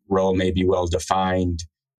management role may be well defined,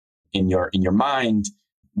 in your mind,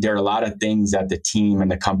 there are a lot of things that the team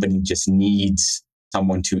and the company just needs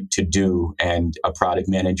someone to do. And a product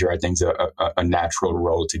manager, I think, is a natural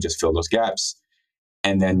role to just fill those gaps.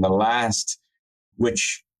 And then the last,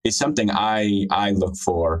 which is something I look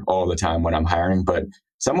for all the time when I'm hiring, but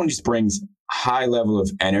someone just brings high level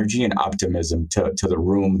of energy and optimism to the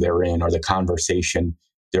room they're in or the conversation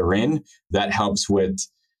they're in. That helps with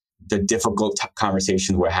the difficult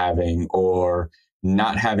conversations we're having or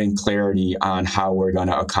not having clarity on how we're going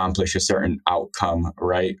to accomplish a certain outcome,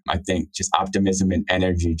 right? I think just optimism and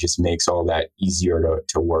energy just makes all that easier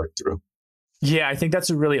to work through. Yeah, I think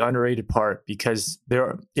that's a really underrated part because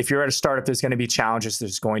if you're at a startup, there's going to be challenges,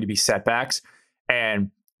 there's going to be setbacks.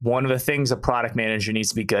 And one of the things a product manager needs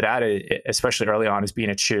to be good at, especially early on, is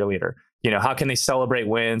being a cheerleader. How can they celebrate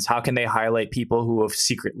wins? How can they highlight people who have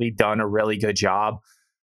secretly done a really good job?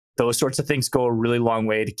 Those sorts of things go a really long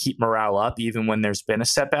way to keep morale up, even when there's been a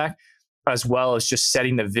setback, as well as just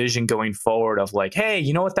setting the vision going forward of like, hey,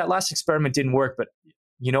 you know what? That last experiment didn't work, but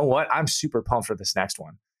you know what? I'm super pumped for this next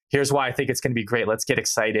one. Here's why I think it's going to be great. Let's get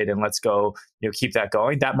excited and let's go, keep that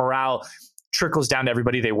going. That morale trickles down to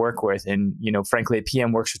everybody they work with. And, frankly, a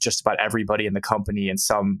PM works with just about everybody in the company in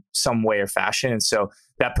some way or fashion. And so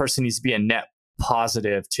that person needs to be a net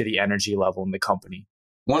positive to the energy level in the company.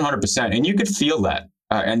 100%. And you could feel that.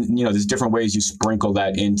 And there's different ways you sprinkle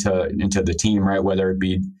that into the team, right? Whether it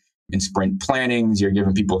be in sprint plannings, you're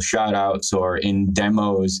giving people shout outs, or in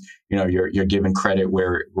demos, you're giving credit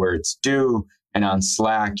where it's due. And on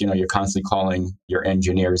Slack, you're constantly calling your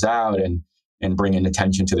engineers out and bringing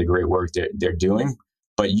attention to the great work they're doing.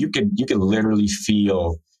 But you could literally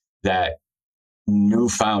feel that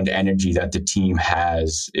newfound energy that the team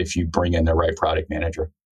has if you bring in the right product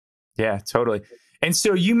manager. Yeah, totally. And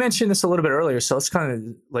so you mentioned this a little bit earlier, so let's kind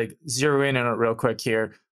of like zero in on it real quick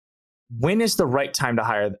here. When is the right time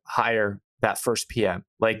to hire that first PM?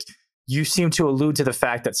 Like, you seem to allude to the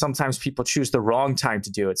fact that sometimes people choose the wrong time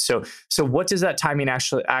to do it. So what does that timing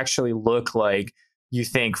actually look like, you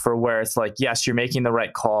think, for where it's like, yes, you're making the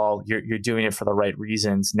right call, you're doing it for the right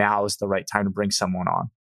reasons, now is the right time to bring someone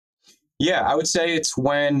on? Yeah, I would say it's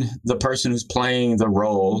when the person who's playing the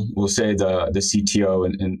role, we'll say the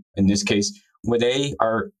CTO in this case, where they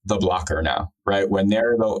are the blocker now, right? When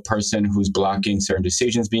they're the person who's blocking certain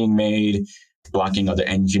decisions being made, blocking other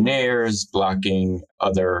engineers, blocking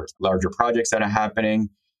other larger projects that are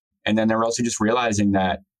happening. And then they're also just realizing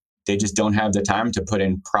that they just don't have the time to put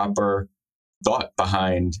in proper thought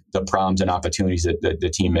behind the problems and opportunities that the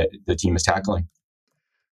team is tackling.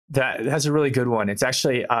 That's a really good one. It's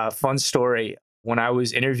actually a fun story. When I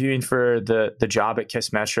was interviewing for the job at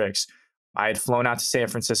Kissmetrics, I had flown out to San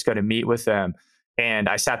Francisco to meet with them. And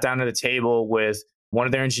I sat down at a table with one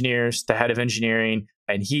of their engineers, the head of engineering,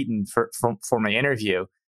 and Heaton for my interview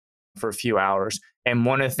for a few hours. And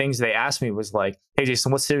one of the things they asked me was like, hey,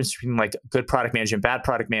 Jason, what's the difference between like good product management, bad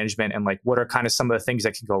product management, and like what are kind of some of the things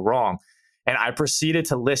that can go wrong? And I proceeded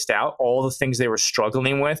to list out all the things they were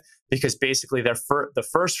struggling with, because basically the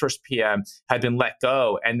first PM had been let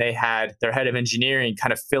go, and they had their head of engineering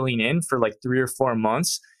kind of filling in for like 3 or 4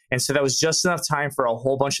 months. And so that was just enough time for a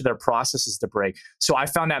whole bunch of their processes to break. So I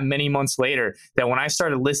found out many months later that when I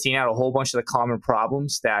started listing out a whole bunch of the common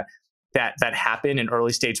problems that happen in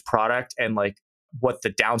early stage product and like what the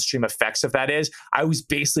downstream effects of that is, I was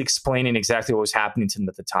basically explaining exactly what was happening to them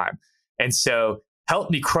at the time. And so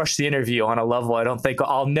helped me crush the interview on a level I don't think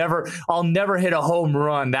I'll never hit a home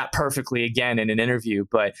run that perfectly again in an interview.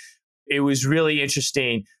 But it was really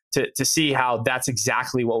interesting to see how that's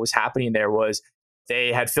exactly what was happening there. Was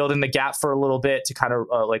they had filled in the gap for a little bit to kind of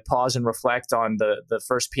like pause and reflect on the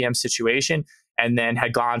first PM situation, and then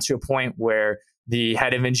had gone to a point where the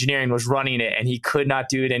head of engineering was running it and he could not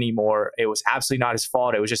do it anymore. It was absolutely not his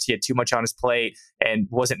fault. It was just he had too much on his plate and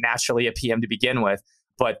wasn't naturally a PM to begin with.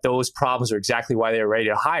 But those problems are exactly why they were ready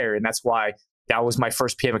to hire. And that's why that was my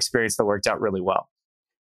first PM experience that worked out really well.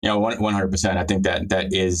 100%. I think that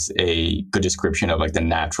is a good description of like the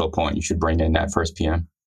natural point you should bring in that first PM.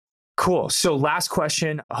 Cool. So last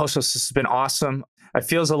question, Hostos, this has been awesome. It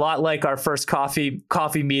feels a lot like our first coffee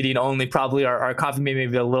meeting, only probably our coffee may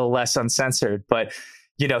be a little less uncensored. But,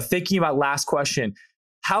 thinking about last question,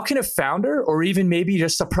 how can a founder or even maybe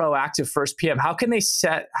just a proactive first PM, how can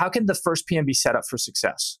the first PM be set up for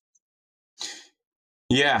success?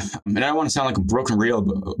 Yeah. And I don't want to sound like a broken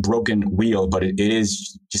wheel, but it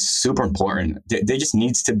is just super important. There just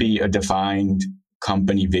needs to be a defined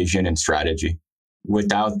company vision and strategy.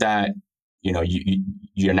 Without that,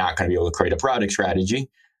 you're not going to be able to create a product strategy.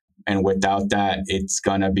 And without that, it's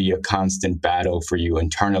going to be a constant battle for you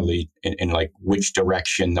internally in like which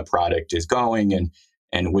direction the product is going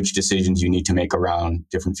and which decisions you need to make around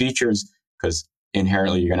different features, because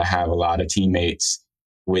inherently you're going to have a lot of teammates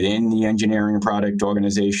within the engineering and product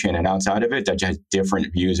organization and outside of it that just have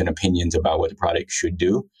different views and opinions about what the product should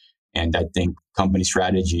do. And I think company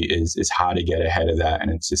strategy is how to get ahead of that.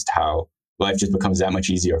 And it's just how life just becomes that much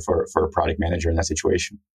easier for a product manager in that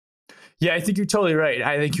situation. Yeah, I think you're totally right.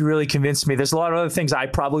 I think you really convinced me. There's a lot of other things I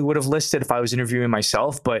probably would have listed if I was interviewing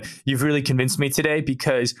myself, but you've really convinced me today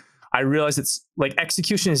because I realize it's like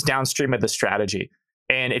execution is downstream of the strategy.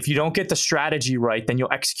 And if you don't get the strategy right, then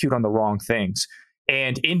you'll execute on the wrong things.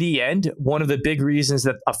 And in the end, one of the big reasons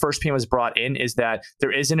that a first PM was brought in is that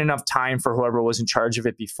there isn't enough time for whoever was in charge of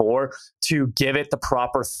it before to give it the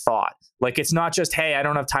proper thought. Like, it's not just, hey, I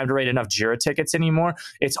don't have time to write enough Jira tickets anymore.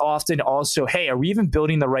 It's often also, hey, are we even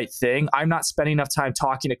building the right thing? I'm not spending enough time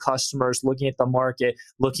talking to customers, looking at the market,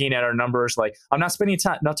 looking at our numbers. Like, I'm not spending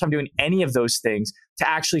enough time doing any of those things to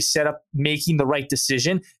actually set up making the right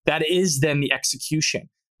decision. That is then the execution.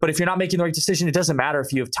 But if you're not making the right decision, it doesn't matter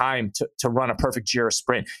if you have time to run a perfect Jira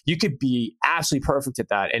sprint. You could be absolutely perfect at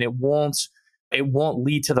that, and it won't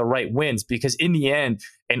lead to the right wins, because in the end,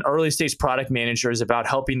 an early stage product manager is about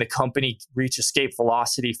helping the company reach escape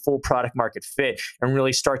velocity, full product market fit, and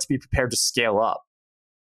really start to be prepared to scale up.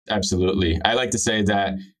 Absolutely. I like to say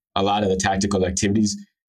that a lot of the tactical activities,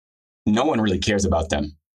 no one really cares about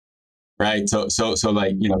them, right? So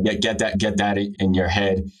like, get that in your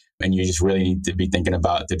head. And you just really need to be thinking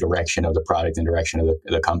about the direction of the product and direction of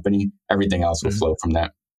the company. Everything else will flow from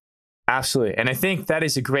that. Absolutely. And I think that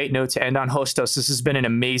is a great note to end on. Hostos, this has been an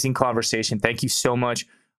amazing conversation. Thank you so much.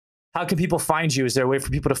 How can people find you? Is there a way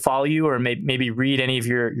for people to follow you or maybe read any of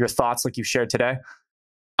your thoughts like you've shared today?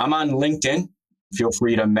 I'm on LinkedIn. Feel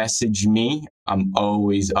free to message me. I'm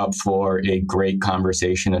always up for a great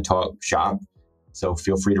conversation and talk shop. So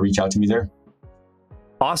feel free to reach out to me there.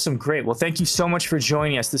 Awesome. Great. Well, thank you so much for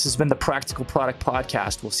joining us. This has been the Practical Product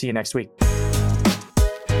Podcast. We'll see you next week.